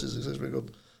 resources, etc., got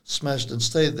smashed and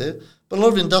stayed there. But a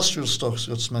lot of industrial stocks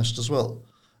got smashed as well.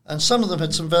 And some of them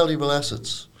had some valuable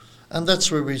assets. And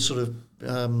that's where we sort of,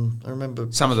 I remember...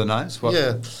 Some of the names? What?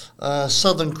 Yeah.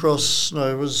 Southern Cross,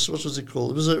 what was it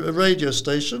called? It was a radio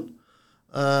station,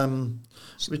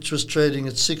 which was trading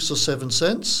at 6 or 7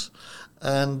 cents.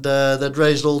 And they'd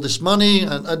raised all this money,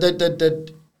 and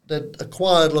they'd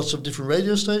acquired lots of different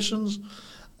radio stations,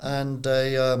 and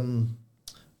they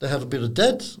had a bit of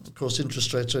debt. Of course,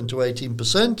 interest rates went to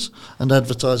 18%, and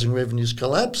advertising revenues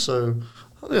collapsed. So,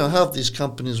 half these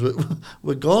companies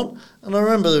were gone. And I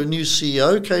remember the new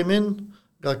CEO came in,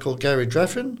 a guy called Gary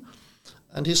Draffin,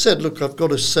 and he said, "Look, I've got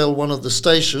to sell one of the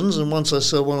stations, and once I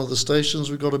sell one of the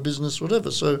stations, we've got a business, whatever."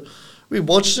 So we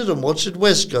watched it.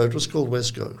 Westco. It was called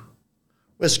Westco.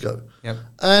 Yep.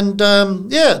 And,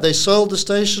 they sold the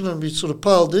station, and we sort of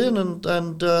piled in, and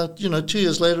 2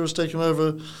 years later it was taken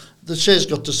over. The shares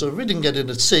got to we didn't get in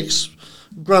at 6.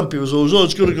 Grumpy was always,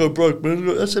 it's going to go broke,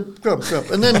 man. I said, Grump.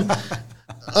 And then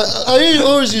I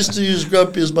always used to use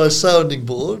Grumpy as my sounding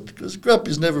board, because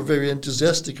Grumpy's never very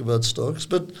enthusiastic about stocks.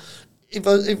 But if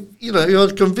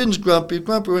I'd convince Grumpy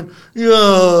went,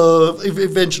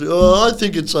 eventually, I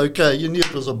think it's okay. You knew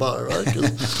it was a buy, right?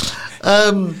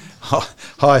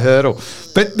 High hurdle.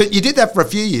 But you did that for a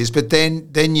few years, but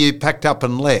then you packed up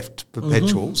and left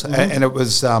Perpetuals, and it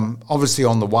was obviously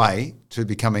on the way to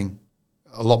becoming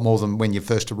a lot more than when you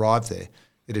first arrived there.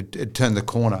 It turned the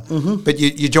corner. But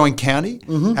you joined County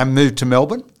and moved to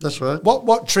Melbourne. That's right.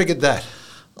 What triggered that?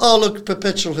 Oh, look,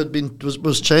 Perpetual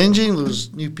was changing. There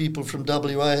was new people from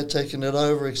WA had taken it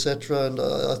over, etc., and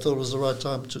I thought it was the right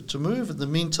time to move. In the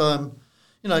meantime,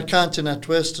 County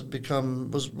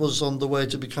NatWest was on the way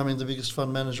to becoming the biggest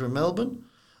fund manager in Melbourne,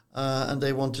 and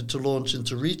they wanted to launch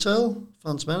into retail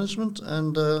funds management,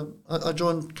 and I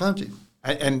joined County.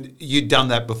 And you'd done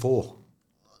that before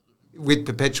with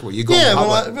Perpetual? You got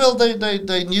public.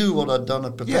 They knew what I'd done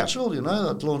at Perpetual.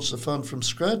 I'd launched the fund from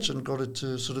scratch and got it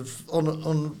to sort of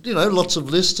on lots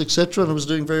of lists, etc., and it was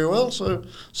doing very well. So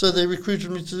they recruited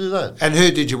me to do that. And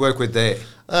who did you work with there?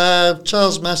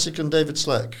 Charles Masick and David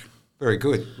Slack. Very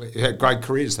good. You had great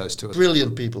careers, those two.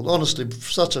 Brilliant people. Honestly,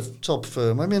 such a top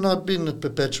firm. I'd been at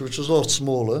Perpetual, which was a lot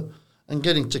smaller, and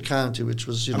getting to County, which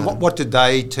was, And what did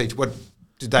they teach? What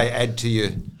did they add to your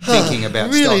thinking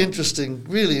about really stock?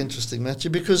 Really interesting,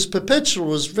 Matthew, because Perpetual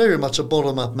was very much a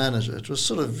bottom-up manager. It was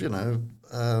sort of,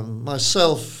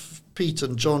 myself, Pete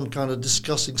and John kind of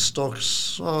discussing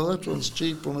stocks. Oh, that one's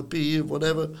cheap on a PE,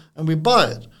 whatever, and we buy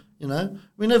it.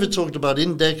 We never talked about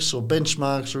index or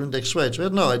benchmarks or index weights. We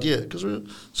had no idea because we were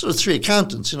sort of 3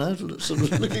 accountants, sort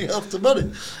of looking after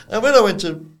money. And when I went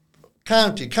to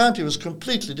County was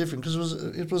completely different because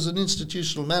it was an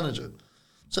institutional manager.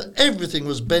 So everything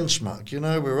was benchmark. We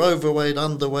were overweight,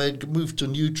 underweight, moved to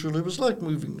neutral. It was like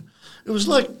moving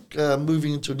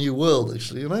into a new world,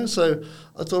 actually. So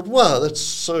I thought, wow, that's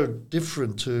so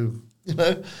different to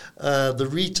the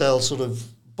retail sort of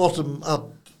bottom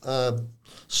up.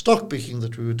 Stock picking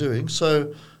that we were doing.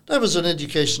 So that was an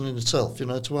education in itself,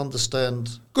 to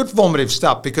understand. Good formative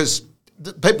stuff, because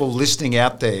the people listening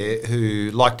out there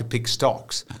who like to pick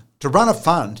stocks, to run a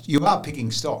fund, you are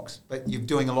picking stocks, but you're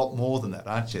doing a lot more than that,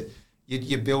 aren't you?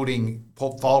 You're building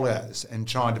portfolios and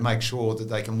trying to make sure that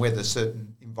they can weather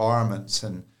certain environments,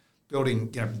 and building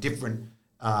different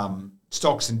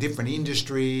stocks in different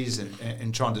industries,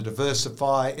 and trying to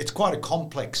diversify. It's quite a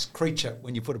complex creature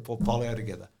when you put a portfolio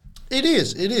together. It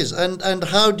is. And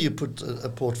how do you put a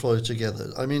portfolio together?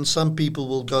 Some people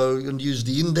will go and use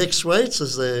the index weights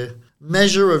as their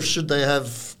measure of should they have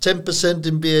 10%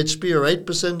 in BHP or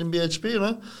 8% in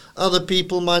BHP, Other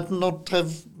people might not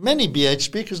have many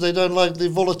BHP because they don't like the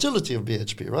volatility of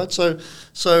BHP, right?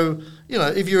 So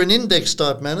if you're an index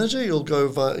type manager,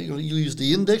 you'll use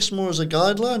the index more as a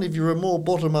guideline. If you're a more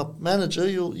bottom-up manager,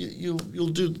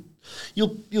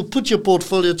 You'll put your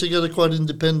portfolio together quite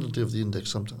independently of the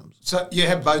index sometimes. So you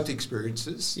have both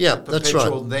experiences. Yeah, that's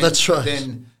right. That's right.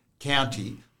 Then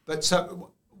County. But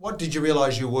so what did you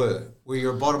realise you were? Were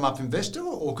you a bottom-up investor,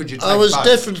 or could you take I was both?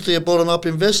 Definitely a bottom-up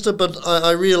investor, but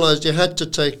I realised you had to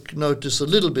take notice a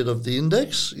little bit of the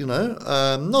index,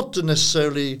 not to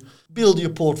necessarily build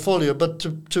your portfolio, but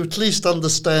to at least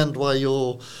understand why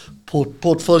your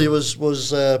portfolio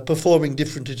was performing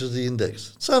differently to the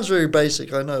index. It sounds very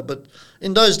basic, I know, but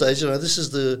in those days, this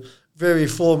is the very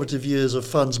formative years of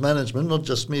funds management, not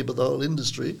just me, but the whole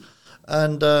industry.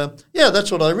 And,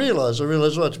 that's what I realised. I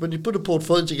realised, right, when you put a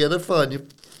portfolio together, fine, you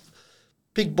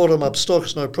pick bottom-up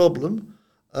stocks, no problem.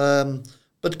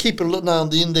 But keep a look now on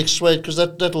the index rate, because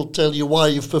that'll tell you why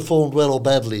you've performed well or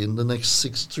badly in the next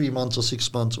 3 months or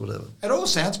 6 months or whatever. It all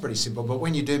sounds pretty simple, but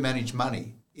when you do manage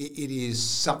money, it is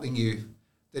something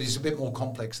that is a bit more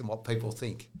complex than what people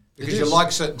think. Because you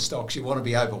like certain stocks, you want to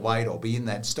be overweight or be in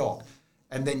that stock.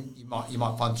 And then you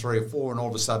might find 3 or 4, and all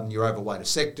of a sudden you're overweight a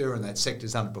sector, and that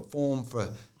sector's underperformed for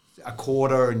a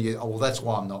quarter, and that's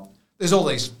why I'm not. There's all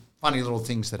these funny little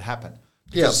things that happen.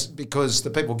 Because the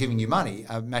people giving you money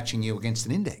are matching you against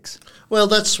an index. Well,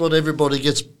 that's what everybody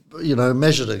gets,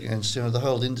 measured against. The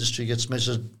whole industry gets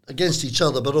measured against each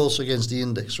other, but also against the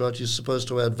index, right? You're supposed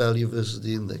to add value versus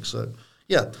the index.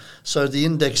 So the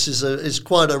index is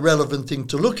quite a relevant thing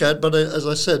to look at. But as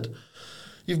I said,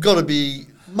 you've got to be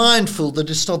mindful that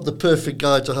it's not the perfect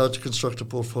guide to how to construct a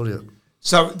portfolio.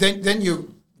 So then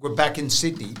you were back in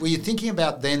Sydney. Were you thinking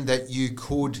about then that you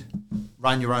could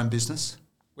run your own business?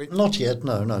 Not yet,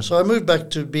 no. So I moved back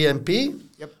to BNP.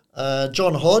 Yep.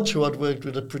 John Hodge, who I'd worked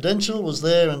with at Prudential, was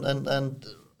there, and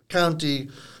County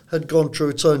had gone through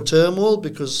its own turmoil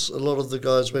because a lot of the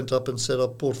guys went up and set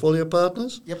up portfolio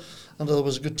partners. Yep. And it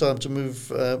was a good time to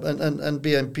move, and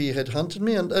BNP had hunted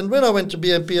me. And when I went to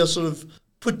BNP, I sort of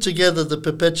put together the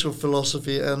Perpetual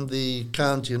philosophy and the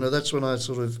County. That's when I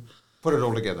sort of put it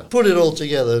all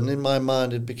together. And in my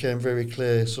mind, it became very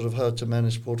clear sort of how to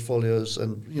manage portfolios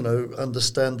and,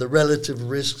 understand the relative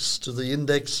risks to the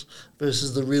index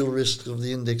versus the real risk of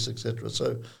the index, etc.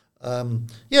 So,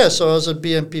 so I was at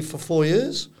BNP for 4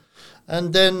 years.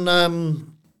 And then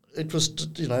it was,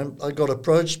 I got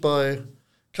approached by a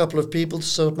couple of people to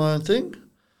set up my own thing,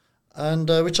 and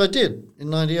which I did in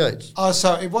 98. Oh,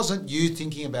 so it wasn't you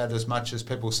thinking about it as much as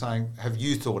people saying, have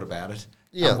you thought about it?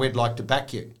 Yeah. And we'd like to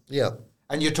back you. Yeah.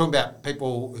 And you're talking about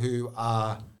people who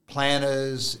are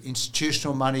planners,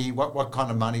 institutional money. What kind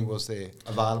of money was there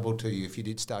available to you if you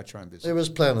did start your own business? It was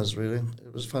planners, really.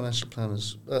 It was financial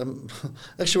planners.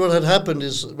 Actually, what had happened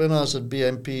is when I was at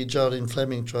BNP, Jardine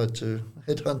Fleming tried to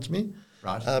headhunt me.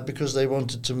 Right. Because they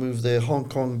wanted to move their Hong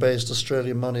Kong-based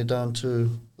Australian money down to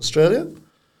Australia.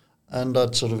 And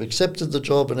I'd sort of accepted the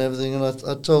job and everything. And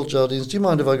I told Jardines, do you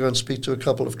mind if I go and speak to a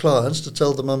couple of clients to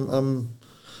tell them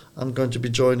I'm going to be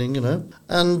joining,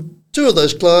 And 2 of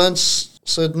those clients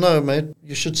said, no, mate,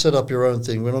 you should set up your own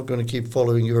thing. We're not going to keep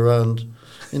following you around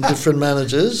in different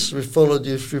managers. We followed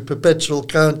you through Perpetual,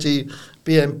 County,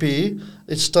 BNP.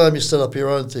 It's time you set up your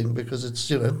own thing because it's,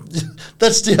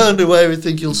 that's the only way we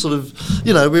think you'll sort of,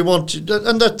 we want to.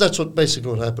 And that's what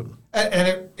basically what happened.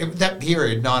 And that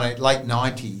period, late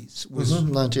 90s, was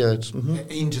 98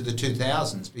 into the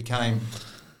 2000s, became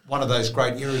one of those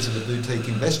great eras of a boutique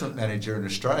investment manager in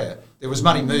Australia. There was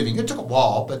money moving. It took a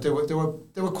while, but there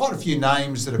were quite a few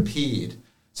names that appeared.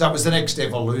 So it was the next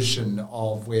evolution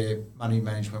of where money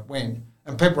management went,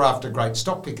 and people were after great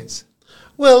stock pickers.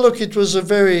 Well, look, it was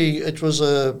early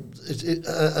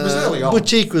on.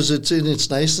 Boutique was in its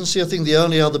nascency. I think the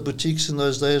only other boutiques in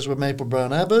those days were Maple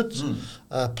Brown Abbott,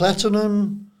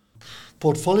 Platinum,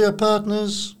 Portfolio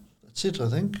Partners. That's it, I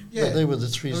think. Yeah, they were the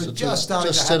 3 that just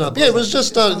set up. Yeah, it was just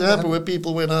starting to happen where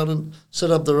people went out and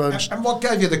set up their own. And what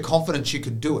gave you the confidence you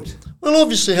could do it? Well,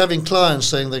 obviously having clients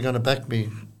saying they're going to back me,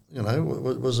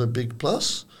 was a big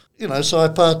plus. So I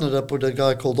partnered up with a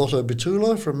guy called Otto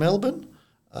Bitulo from Melbourne.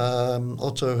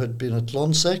 Otto had been at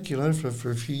Lonsec,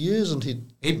 for a few years, and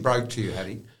he broke to you, had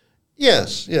he?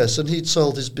 Yes, and he'd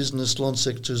sold his business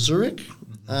Lonsec to Zurich,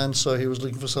 and so he was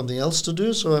looking for something else to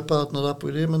do. So I partnered up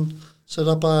with him and set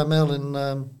up IML in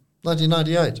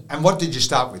 1998. And what did you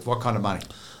start with? What kind of money?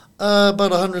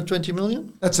 About 120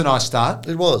 million. That's a nice start.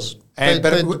 It was. Paid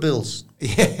the bills.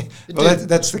 Yeah, well,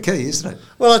 that's the key, isn't it?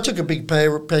 Well, I took a big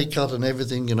pay cut and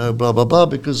everything, blah, blah, blah,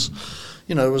 because,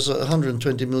 it was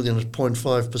 120 million at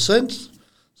 0.5%,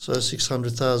 so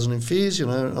 600,000 in fees.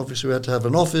 Obviously we had to have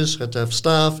an office, had to have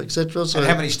staff, etc. So and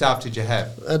how many staff did you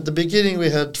have? At the beginning we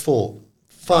had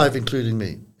 5 including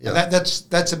me. Yeah.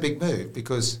 That's a big move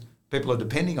because people are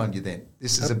depending on you then.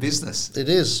 This is a business. It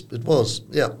is. It was.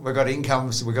 Yeah. We've got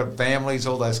incomes, we've got families,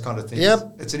 all those kind of things.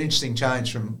 Yep. It's an interesting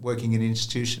change from working in an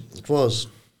institution. It was.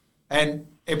 And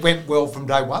it went well from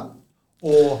day one?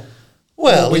 Or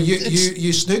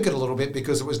you snook it a little bit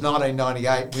because it was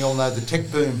 1998. We all know the tech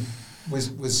boom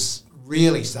was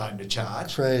really starting to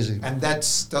charge. Crazy. And that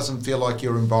doesn't feel like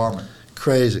your environment.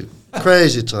 Crazy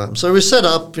time. So we set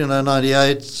up,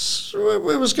 98.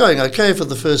 It was going okay for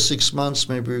the first 6 months.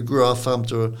 Maybe we grew our farm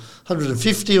to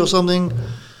 150 or something,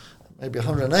 maybe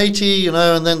 180,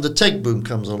 and then the tech boom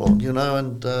comes along,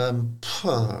 and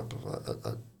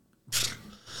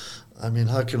I mean,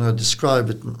 how can I describe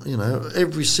it? You know,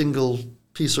 every single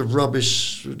piece of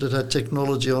rubbish that had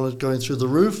technology on it going through the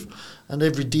roof, and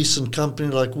every decent company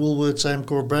like Woolworths,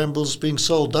 Amcor, Brambles being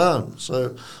sold down. So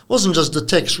it wasn't just the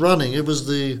techs running, it was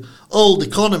the old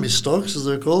economy stocks, as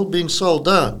they're called, being sold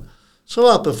down. So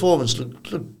our performance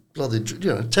looked bloody,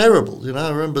 terrible. I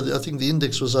remember, I think the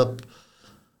index was up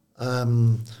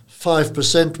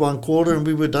 5% one quarter, and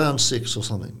we were down 6 or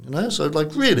something. So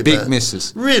like really big bad.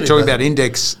 misses. Really talking bad. about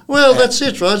index. Well, that's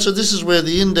it, right? So this is where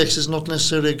the index is not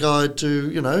necessarily a guide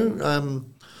to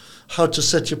how to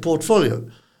set your portfolio.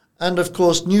 And of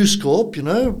course, News Corp,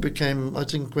 became, I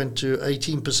think, went to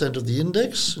 18% of the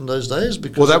index in those days.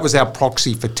 Because well, that was our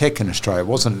proxy for tech in Australia,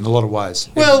 wasn't it? In a lot of ways.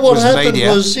 Well, what happened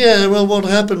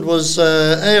was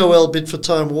AOL bid for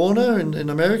Time Warner in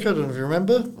America. I don't know if you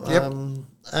remember. Yep.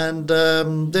 And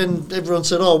then everyone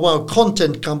said, "Oh, wow,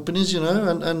 content companies,"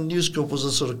 and News Corp was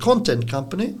a sort of content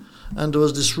company, and there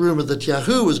was this rumor that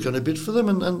Yahoo was going to bid for them,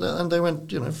 and they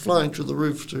went, flying through the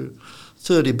roof to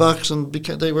 $30, and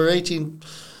they were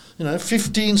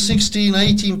 15, 16,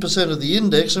 18% of the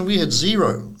index, and we had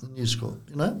 0 in News Corp,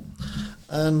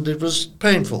 and it was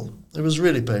painful. It was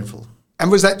really painful. And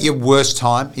was that your worst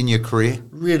time in your career?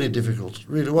 Really difficult.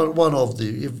 Really, one of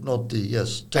the, if not the,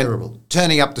 yes, terrible. And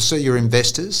turning up to see your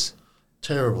investors?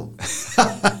 Terrible.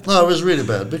 No, it was really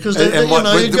bad because were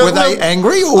they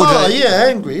angry or?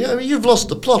 Angry. I mean, you've lost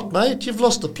the plot, mate. You've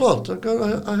lost the plot.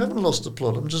 I haven't lost the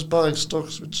plot. I'm just buying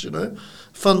stocks which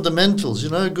fundamentals.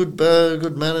 Good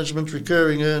management,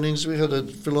 recurring earnings. We had a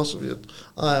philosophy at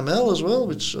IML as well,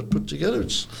 which I put together.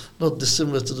 It's not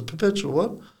dissimilar to the Perpetual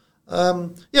one.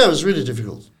 It was really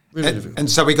difficult. And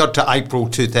so we got to April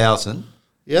 2000.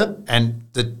 Yep. And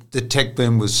the tech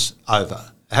boom was over.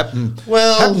 It happened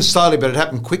slowly, but it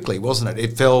happened quickly, wasn't it?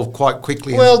 It fell quite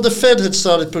quickly. Well, the Fed had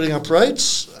started putting up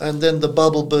rates, and then the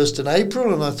bubble burst in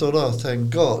April, and I thought, oh, thank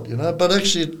God, But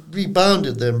actually it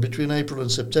rebounded then between April and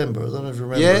September. I don't know if you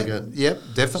remember again. Yeah,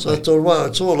 definitely. So I thought, wow,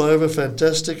 it's all over,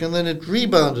 fantastic. And then it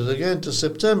rebounded again to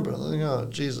September. I think, oh,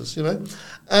 Jesus,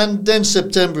 And then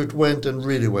September it went and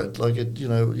really went. Like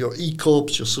your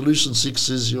E-Corps, your Solution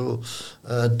 6s, your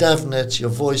DAVnets, your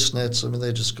voice nets, I mean,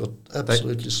 they just got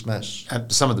absolutely smashed.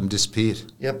 Some of them disappeared.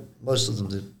 Yep, most of them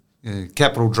did.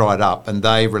 Capital dried up, and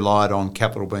they relied on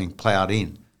capital being ploughed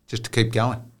in just to keep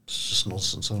going. It's just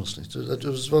nonsense, honestly. It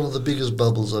was one of the biggest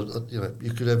bubbles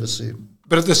you could ever see.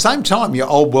 But at the same time, your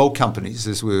old world companies,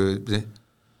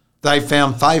 they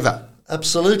found favour.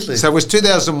 Absolutely. So was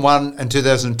 2001 and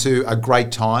 2002 a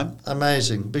great time?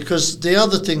 Amazing, because the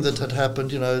other thing that had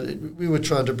happened, we were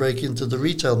trying to break into the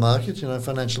retail market,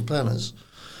 financial planners.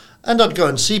 And I'd go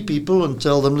and see people and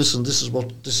tell them, listen, this is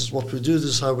what we do,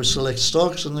 this is how we select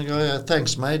stocks, and they go, yeah,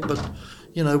 thanks, mate, but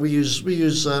we use we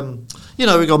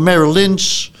got Merrill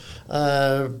Lynch,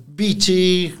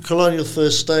 BT, Colonial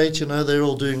First State, they're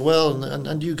all doing well,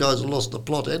 and you guys have lost the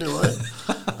plot anyway.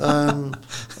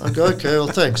 I go, okay, well,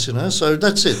 thanks, So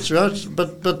that's it, right?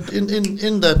 But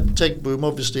in that tech boom,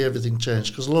 obviously everything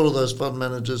changed because a lot of those fund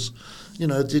managers,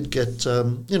 did get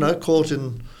caught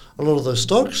in a lot of those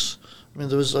stocks. I mean,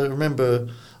 I remember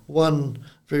one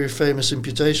very famous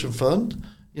imputation fund,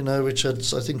 which had,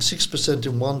 I think, 6%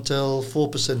 in OneTel,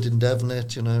 4% in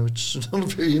DAVnet, which is not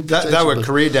very imputation. They were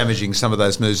career damaging, some of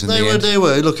those moves in the end. They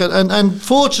were. Look, and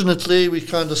fortunately, we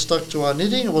kind of stuck to our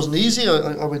knitting. It wasn't easy.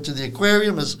 I went to the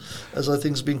aquarium, as I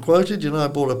think's been quoted. I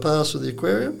bought a pass for the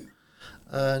aquarium.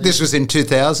 This was in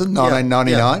 2000,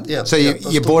 1999? Yeah. So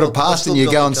you bought a pass and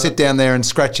you go and sit down there and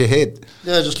scratch your head?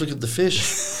 Yeah, just look at the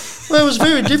fish. Well, it was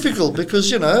very difficult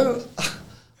because,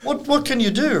 what can you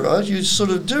do, right? You're sort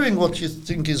of doing what you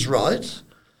think is right.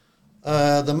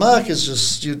 The market's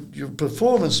just, your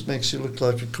performance makes you look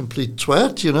like a complete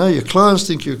twat, Your clients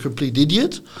think you're a complete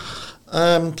idiot.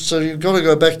 So you've got to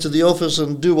go back to the office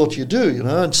and do what you do,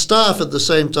 And staff at the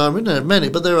same time, we didn't have many,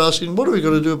 but they were asking, what are we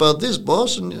going to do about this,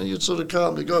 boss? And you'd sort of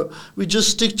calmly go, we just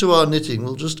stick to our knitting.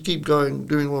 We'll just keep going,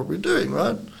 doing what we're doing,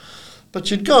 right? But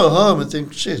you'd go home and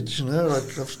think, shit,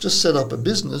 like I've just set up a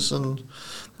business and,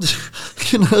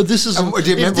 this is,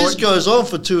 if this goes on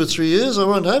for 2 or 3 years, I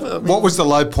won't have it. I mean, what was the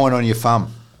low point on your fund?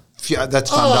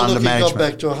 That's fund under management. It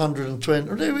got back to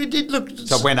 120. We did look.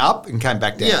 So it went up and came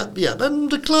back down. Yeah. And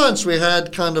the clients we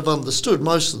had kind of understood,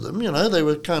 most of them, they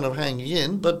were kind of hanging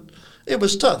in, but it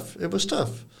was tough.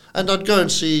 And I'd go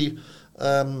and see,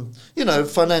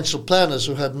 financial planners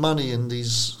who had money in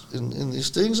these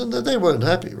things, and they weren't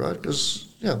happy, right? Because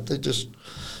they just,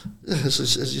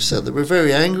 as you said, they were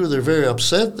very angry. They were very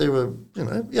upset. They were,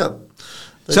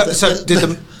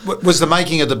 was the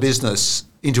making of the business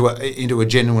into a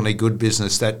genuinely good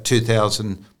business that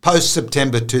 2000 post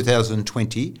September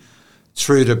 2020?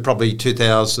 through to probably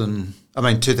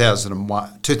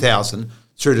 2001, 2000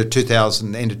 through to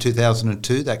 2000, end of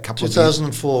 2002, that couple of years?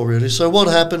 2004, really. So what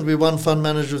happened, we won Fund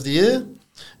Manager of the Year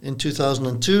in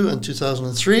 2002 and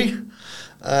 2003.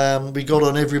 We got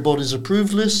on everybody's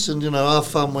approved list, and, our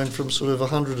fund went from sort of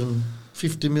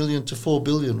 150 million to 4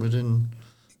 billion within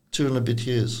 2 and a bit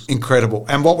years. Incredible.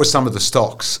 And what were some of the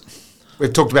stocks?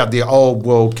 We've talked about the old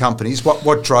world companies.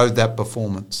 What drove that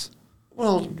performance?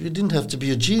 Well, you didn't have to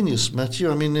be a genius,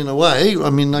 Matthew. I mean, in a way,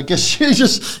 I guess you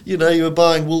just, you were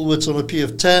buying Woolworths on a P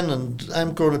of 10 and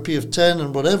Amcor on a P of 10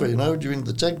 and whatever, during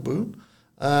the tech boom.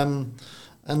 And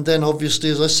then, obviously,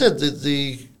 as I said,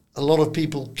 a lot of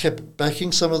people kept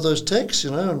backing some of those techs,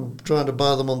 and trying to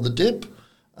buy them on the dip.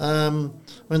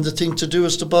 When the thing to do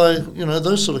is to buy,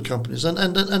 those sort of companies.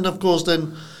 And of course,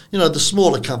 then, the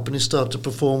smaller companies start to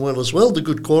perform well as well, the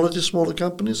good quality smaller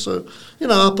companies. So,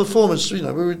 our performance,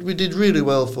 we did really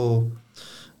well for,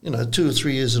 2 or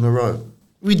 3 years in a row.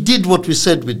 We did what we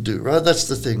said we'd do, right? That's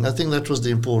the thing. I think that was the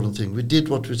important thing. We did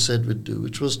what we said we'd do,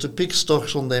 which was to pick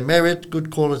stocks on their merit, good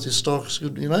quality stocks,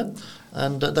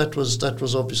 and that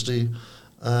was obviously...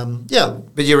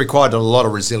 But you required a lot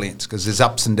of resilience because there's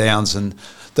ups and downs, and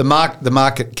the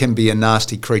market can be a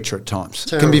nasty creature at times.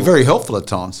 Terrible. It can be very helpful at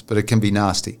times, but it can be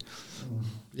nasty.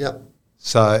 Yep.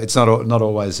 So it's not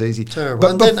always easy.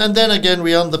 Terrible. And then again,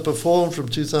 we underperformed from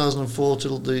 2004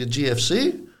 till the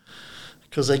GFC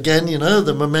because, again,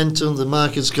 the momentum, the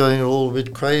market's going all a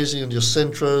bit crazy, and your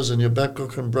Centros and your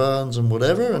Babcock and Browns and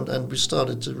whatever, and we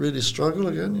started to really struggle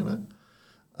again,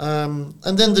 And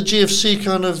then the GFC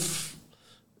kind of...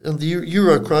 And the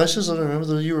Euro crisis, I don't remember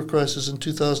the Euro crisis in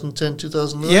 2010,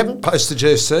 2011. Yep, post the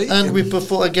GFC. And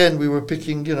we were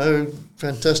picking,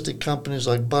 fantastic companies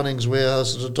like Bunnings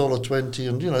Warehouse at $1.20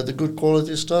 and, the good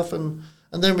quality stuff. And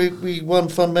then we won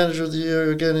Fund Manager of the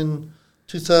Year again in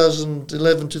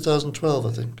 2011, 2012,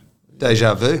 I think.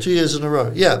 Deja vu. 2 years in a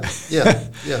row. Yeah.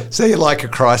 So you like a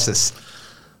crisis?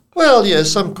 Well, yeah,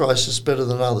 some crises better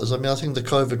than others. I mean, I think the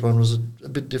COVID one was a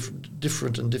bit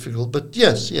different and difficult. But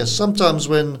yes, sometimes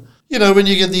when you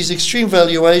get these extreme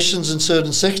valuations in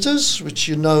certain sectors, which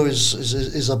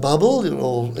is a bubble,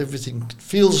 or everything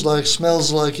feels like,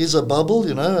 smells like is a bubble,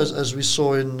 as we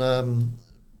saw in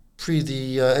pre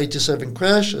the 87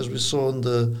 crash, as we saw in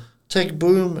the tech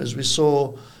boom, as we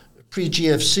saw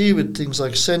pre-GFC with things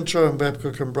like Centro and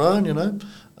Babcock and Brown,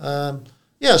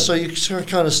 so you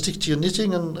kind of stick to your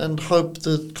knitting and hope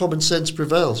that common sense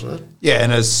prevails, right? Yeah,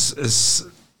 and as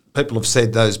people have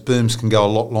said, those booms can go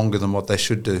a lot longer than what they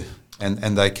should do,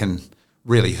 and they can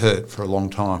really hurt for a long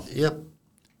time. Yep.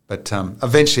 But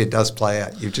eventually it does play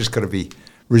out. You've just got to be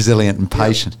resilient and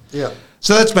patient. Yeah.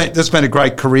 So that's been a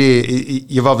great career.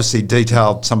 You've obviously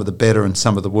detailed some of the better and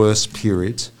some of the worst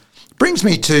periods. Brings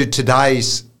me to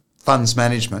today's funds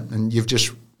management, and you've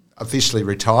just officially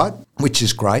retired, which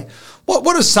is great.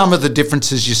 What are some of the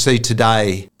differences you see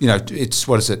today? It's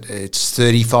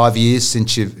 35 years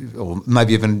since or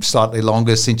maybe even slightly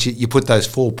longer, since you put those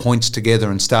 4 points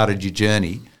together and started your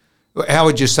journey. How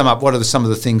would you sum up? What are some of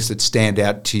the things that stand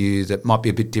out to you that might be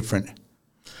a bit different?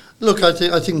 Look, I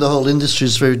think the whole industry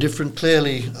is very different.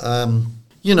 Clearly,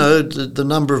 the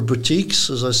number of boutiques,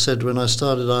 as I said, when I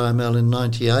started IML in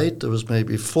 98, there was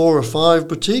maybe 4 or 5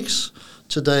 boutiques.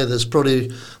 Today, there's probably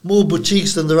more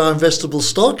boutiques than there are investable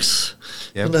stocks.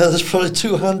 Yep. There's probably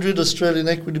 200 Australian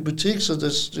equity boutiques. So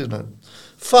there's,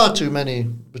 far too many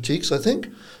boutiques, I think.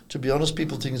 To be honest,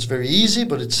 people think it's very easy,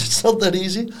 but it's not that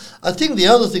easy. I think the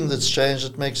other thing that's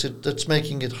changed that's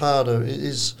making it harder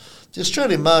is the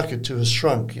Australian market too has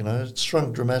shrunk. It's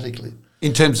shrunk dramatically.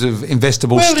 In terms of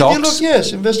investable stocks?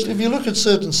 If you look at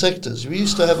certain sectors, we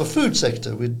used to have a food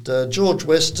sector with George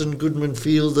Weston, Goodman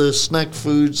Fielder, Snack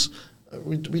Foods.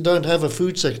 We don't have a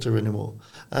food sector anymore.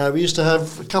 We used to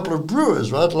have a couple of brewers,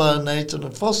 right? Lion Nathan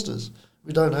and Foster's.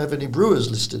 We don't have any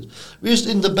brewers listed.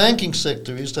 In the banking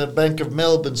sector, we used to have Bank of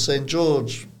Melbourne, St.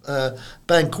 George,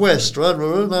 Bank West, right?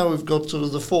 Now we've got sort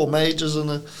of the 4 majors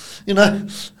and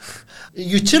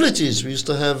utilities. We used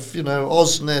to have,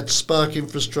 AusNet, Spark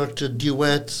Infrastructure,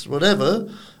 Duet, whatever.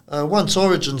 Once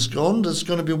Origin's gone, there's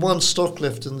going to be one stock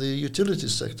left in the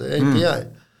utilities sector,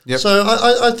 APA. Yep. So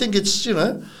I think it's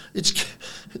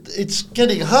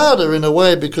getting harder in a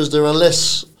way because there are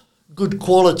less good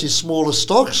quality smaller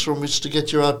stocks from which to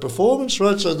get your outperformance,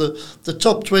 right? So the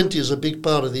top 20 is a big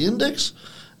part of the index.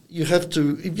 You have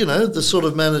to, the sort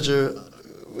of manager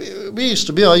I used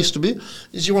to be,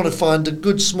 is you want to find the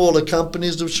good smaller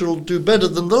companies which will do better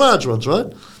than the large ones,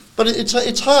 right? But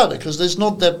it's harder because there's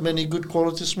not that many good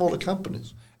quality smaller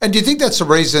companies. And do you think that's the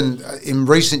reason in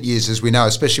recent years, as we know,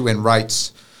 especially when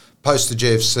rates post the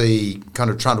GFC kind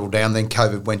of trundled down, then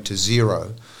COVID went to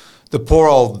zero, the poor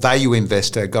old value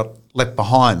investor got left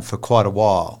behind for quite a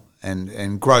while,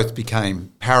 and growth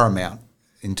became paramount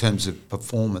in terms of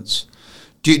performance.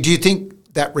 Do you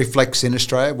think that reflects in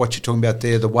Australia, what you're talking about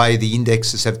there, the way the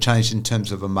indexes have changed in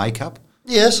terms of a makeup?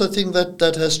 Yes, I think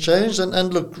that has changed.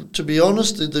 And look, to be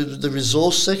honest, the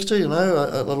resource sector, you know,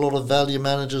 a lot of value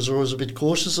managers are always a bit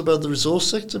cautious about the resource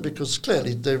sector because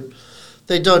clearly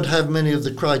they don't have many of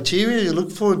the criteria you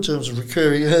look for in terms of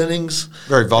recurring earnings,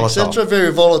 very volatile, etc.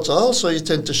 Very volatile. So you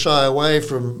tend to shy away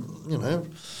from, you know,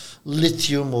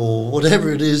 lithium or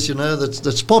whatever it is, you know,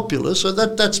 that's popular. So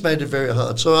that's made it very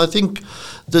hard. So I think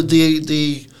that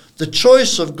the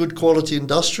choice of good quality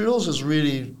industrials has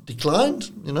really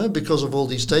declined, you know, because of all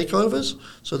these takeovers.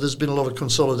 So there's been a lot of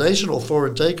consolidation or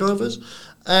foreign takeovers,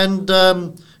 and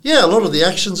a lot of the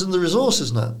actions in the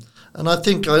resources now. And I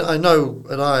think I know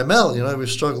at IML, you know, we've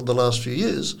struggled the last few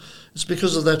years. It's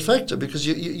because of that factor, because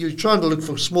you're trying to look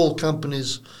for small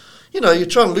companies. You know,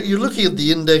 you're looking at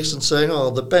the index and saying, oh,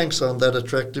 the banks aren't that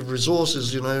attractive,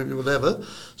 resources, you know, whatever.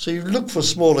 So you look for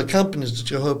smaller companies that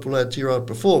you hope will add to your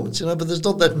outperformance, you know, but there's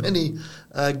not that many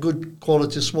good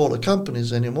quality smaller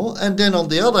companies anymore. And then on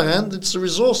the other hand, it's the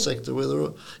resource sector where there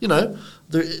are, you know,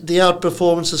 the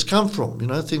outperformance has come from, you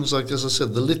know, things like, as I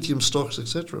said, the lithium stocks,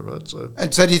 etc. Right?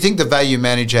 And so do you think the value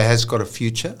manager has got a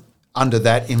future under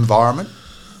that environment?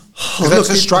 That's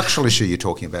a structural issue you're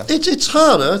talking about. It's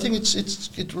harder. I think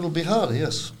it will be harder.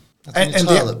 Yes, I think it's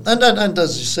harder. And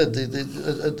as you said,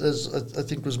 as I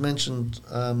think was mentioned,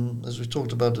 as we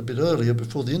talked about a bit earlier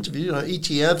before the interview, you know,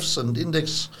 ETFs and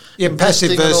index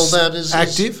passive and all that is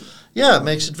active. It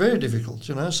makes it very difficult.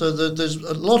 You know, so there's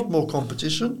a lot more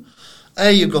competition.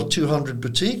 You've got 200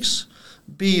 boutiques.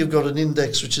 B, you've got an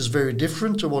index which is very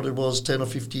different to what it was 10 or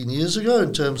 15 years ago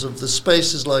in terms of the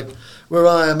spaces like where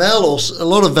IML or a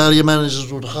lot of value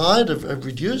managers would hide have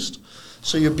reduced.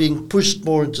 So you're being pushed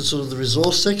more into sort of the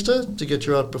resource sector to get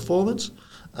your outperformance.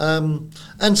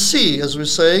 And C, as we're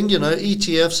saying, you know,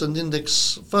 ETFs and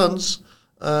index funds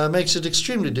makes it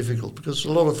extremely difficult because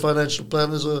a lot of financial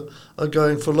planners are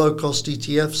going for low-cost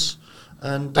ETFs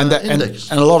and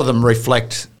index. And a lot of them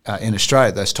reflect in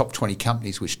Australia those top 20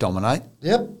 companies which dominate.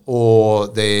 Yep. Or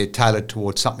they're tailored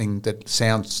towards something that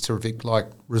sounds terrific like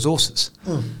resources.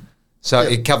 So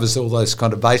it covers all those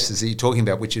kind of bases that you're talking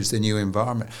about, which is the new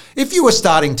environment. If you were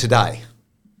starting today,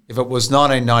 if it was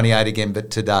 1998 again, but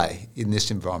today in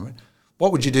this environment,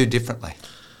 what would you do differently?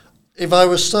 If I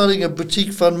was starting a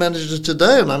boutique fund manager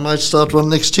today, and I might start one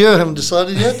next year, I haven't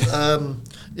decided yet,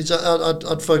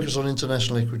 I'd focus on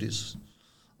international equities.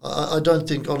 I don't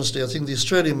think, honestly, I think the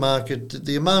Australian market,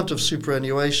 the amount of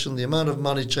superannuation, the amount of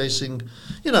money chasing,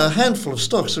 you know, a handful of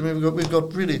stocks. I mean, we've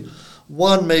got really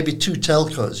one, maybe two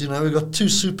telcos. You know, we've got two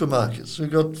supermarkets.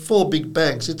 We've got four big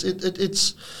banks.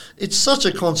 It's such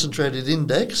a concentrated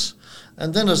index.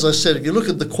 And then, as I said, if you look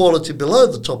at the quality below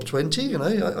the top 20, you know,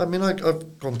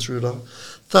 I've gone through it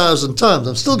 1,000 times.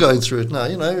 I'm still going through it now.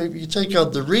 You know, if you take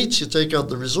out the REITs, you take out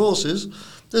the resources,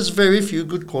 there's very few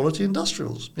good quality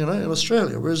industrials, you know, in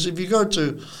Australia. Whereas if you go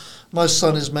to, my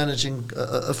son is managing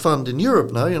a fund in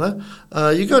Europe now, you know,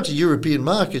 you go to European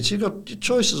markets, you've got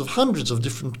choices of hundreds of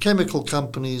different chemical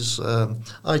companies,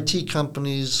 IT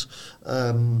companies,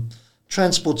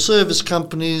 transport service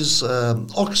companies,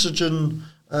 oxygen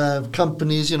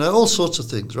companies, you know, all sorts of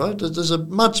things, right? There's a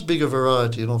much bigger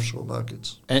variety in offshore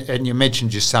markets. And you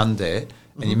mentioned your son there.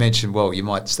 And you mentioned, well, you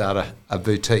might start a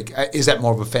boutique. Is that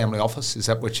more of a family office? Is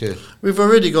that what you... We've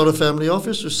already got a family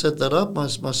office. We've set that up. My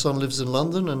son lives in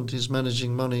London and he's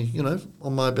managing money, you know,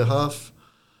 on my behalf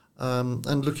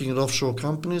and looking at offshore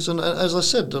companies. And as I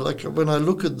said, like when I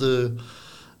look at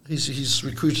he's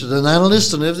recruited an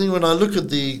analyst and everything. When I look at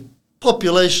the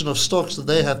population of stocks that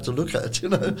they have to look at, you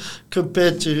know,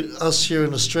 compared to us here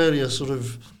in Australia sort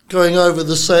of going over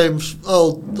the same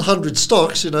 100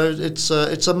 stocks, you know, it's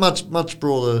a much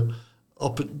broader,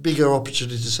 bigger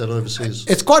opportunity set overseas.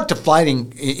 It's quite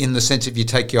deflating in the sense if you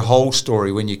take your whole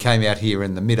story when you came out here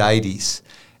in the mid-'80s,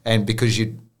 and because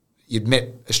you'd met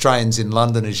Australians in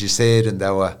London, as you said, and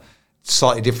they were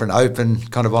slightly different, open,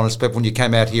 kind of honest people. When you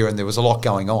came out here and there was a lot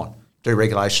going on,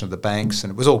 deregulation of the banks,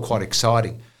 and it was all quite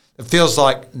exciting. It feels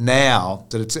like now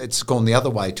that it's gone the other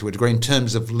way to a degree in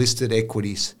terms of listed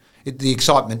equities. The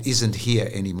excitement isn't here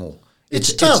anymore.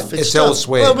 It's tough. It's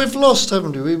elsewhere. Well, we've lost,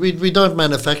 haven't we? We don't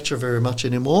manufacture very much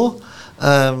anymore.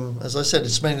 As I said,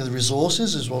 it's mainly the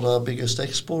resources is what our biggest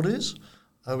export is.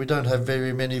 We don't have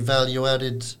very many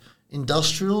value-added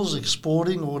industrials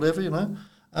exporting or whatever, you know.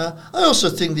 I also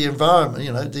think the environment,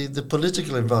 you know, the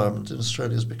political environment in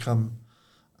Australia has become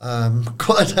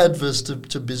quite adverse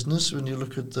to business when you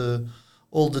look at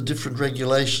all the different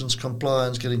regulations,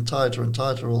 compliance getting tighter and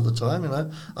tighter all the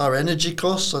time. Our energy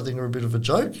costs, I think, are a bit of a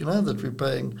joke. That we're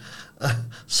paying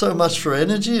so much for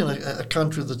energy in a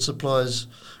country that supplies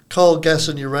coal, gas,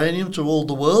 and uranium to all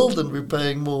the world, and we're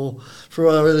paying more for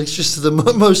our electricity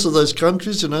than most of those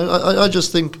countries. I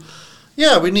just think,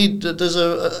 we need.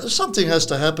 Something has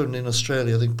to happen in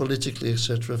Australia, I think, politically,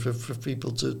 etc., for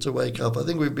people to wake up. I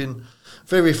think we've been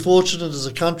very fortunate as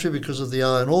a country because of the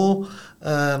iron ore.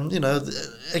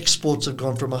 The exports have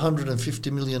gone from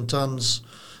 150 million tonnes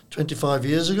 25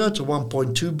 years ago to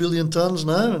 1.2 billion tonnes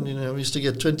now, and we used to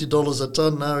get $20 a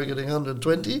tonne. Now we're getting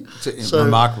 120. It's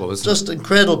remarkable, isn't it? Just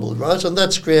incredible, right? And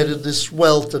that's created this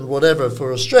wealth and whatever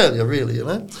for Australia, really.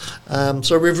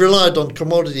 So we've relied on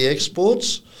commodity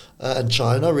exports and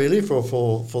China really for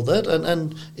that,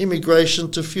 and immigration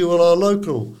to fuel our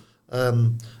local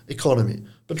economy.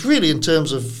 But really, in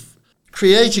terms of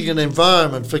creating an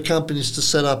environment for companies to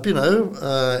set up,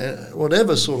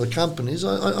 whatever sort of companies,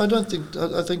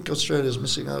 I think Australia's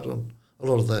missing out on a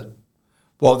lot of that.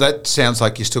 Well, that sounds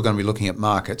like you're still going to be looking at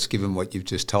markets, given what you've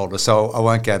just told us. So I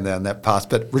won't go down that path.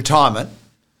 But retirement,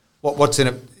 what's in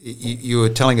it? You were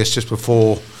telling us just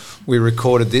before we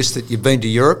recorded this that you've been to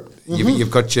Europe. Mm-hmm.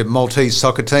 You've got your Maltese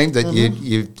soccer team that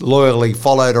you've loyally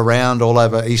followed around all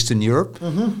over Eastern Europe.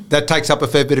 Mm-hmm. That takes up a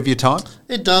fair bit of your time?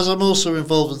 It does. I'm also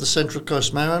involved with the Central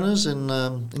Coast Mariners in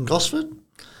Gosford,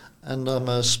 and I'm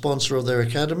a sponsor of their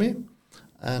academy.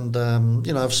 And,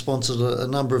 I've sponsored a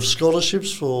number of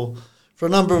scholarships for a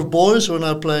number of boys who are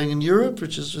now playing in Europe,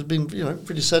 which has been,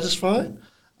 pretty satisfying.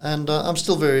 And I'm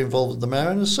still very involved with the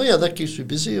Mariners. So, that keeps me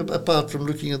busy, apart from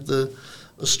looking at the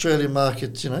Australian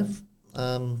market,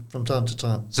 from time to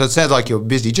time. So it sounds like you're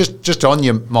busy. Just on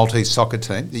your Maltese soccer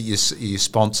team that you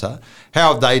sponsor,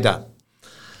 how have they done?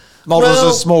 Malta's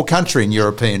a small country in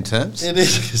European terms. It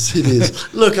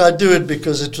is. Look, I do it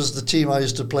because it was the team I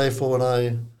used to play for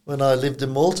when I lived in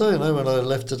Malta. When I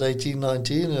left at 18,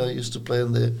 19, I used to play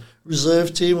in the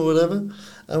reserve team or whatever.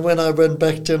 And when I went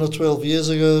back 10 or 12 years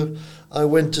ago, I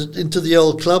went into the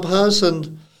old clubhouse,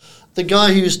 and the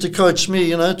guy who used to coach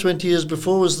me, 20 years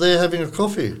before, was there having a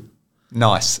coffee.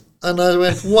 Nice. And I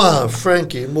went, wow,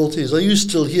 Frankie, in Maltese, are you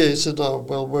still here? He said, oh,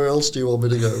 well, where else do you want me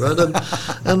to go, right?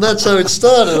 And that's how it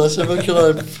started. I said, well, can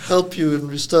I help you? And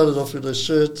we started off with a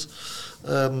shirt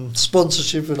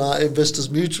sponsorship and our Investors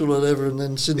Mutual or whatever, and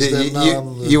then since then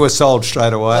now you were sold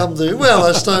straight away.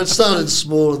 I started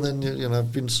small, and then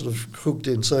I've been sort of hooked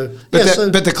in. So,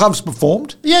 but the club's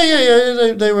performed.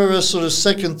 Yeah. They were a sort of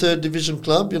second, third division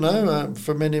club,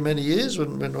 for many years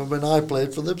when I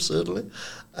played for them, certainly,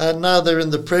 and now they're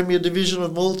in the Premier Division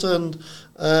of Malta,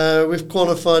 and we've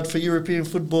qualified for European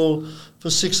football for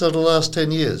 6 out of the last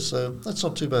 10 years. So that's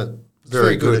not too bad. It's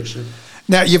very good actually.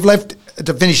 Now, you've left,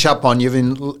 to finish up on,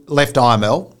 left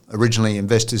IML, originally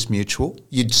Investors Mutual.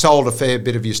 You'd sold a fair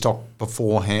bit of your stock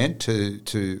beforehand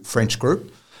to French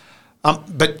Group.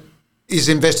 But is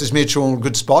Investors Mutual in a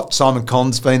good spot? Simon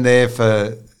Con's been there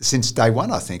since day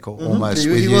one, I think, almost.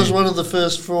 He was one of the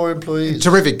first 4 employees.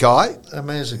 Terrific guy.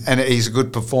 Amazing. And he's a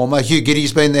good performer. Hugh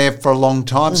Giddy's been there for a long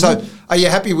time. Mm-hmm. So are you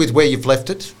happy with where you've left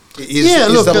it? Is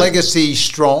the legacy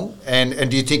strong, and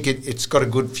do you think it's got a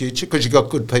good future because you've got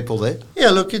good people there? Yeah,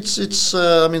 look, it's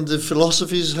the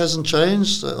philosophy hasn't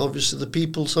changed. Obviously, the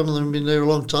people, some of them have been there a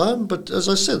long time. But as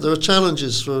I said, there are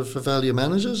challenges for value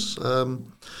managers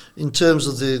in terms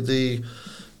of the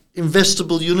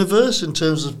investable universe, in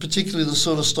terms of particularly the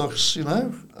sort of stocks,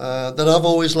 that I've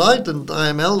always liked and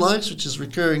IML likes, which is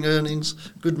recurring earnings,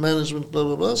 good management, blah,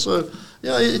 blah, blah. So,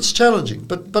 it's challenging.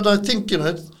 But I think,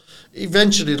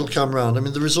 eventually it'll come around. I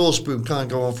mean, the resource boom can't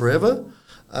go on forever.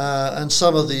 And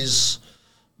some of these,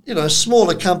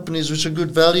 smaller companies which are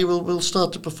good value will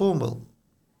start to perform well.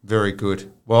 Very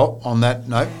good. Well, on that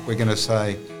note, we're going to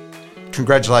say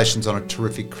congratulations on a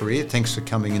terrific career. Thanks for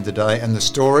coming in today. And the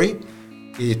story,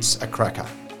 it's a cracker.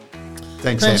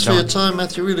 Thanks Anton. For your time,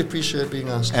 Matthew. Really appreciate being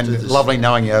asked to do this. And lovely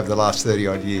knowing you over the last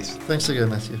 30-odd years. Thanks again,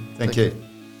 Matthew. Thank you.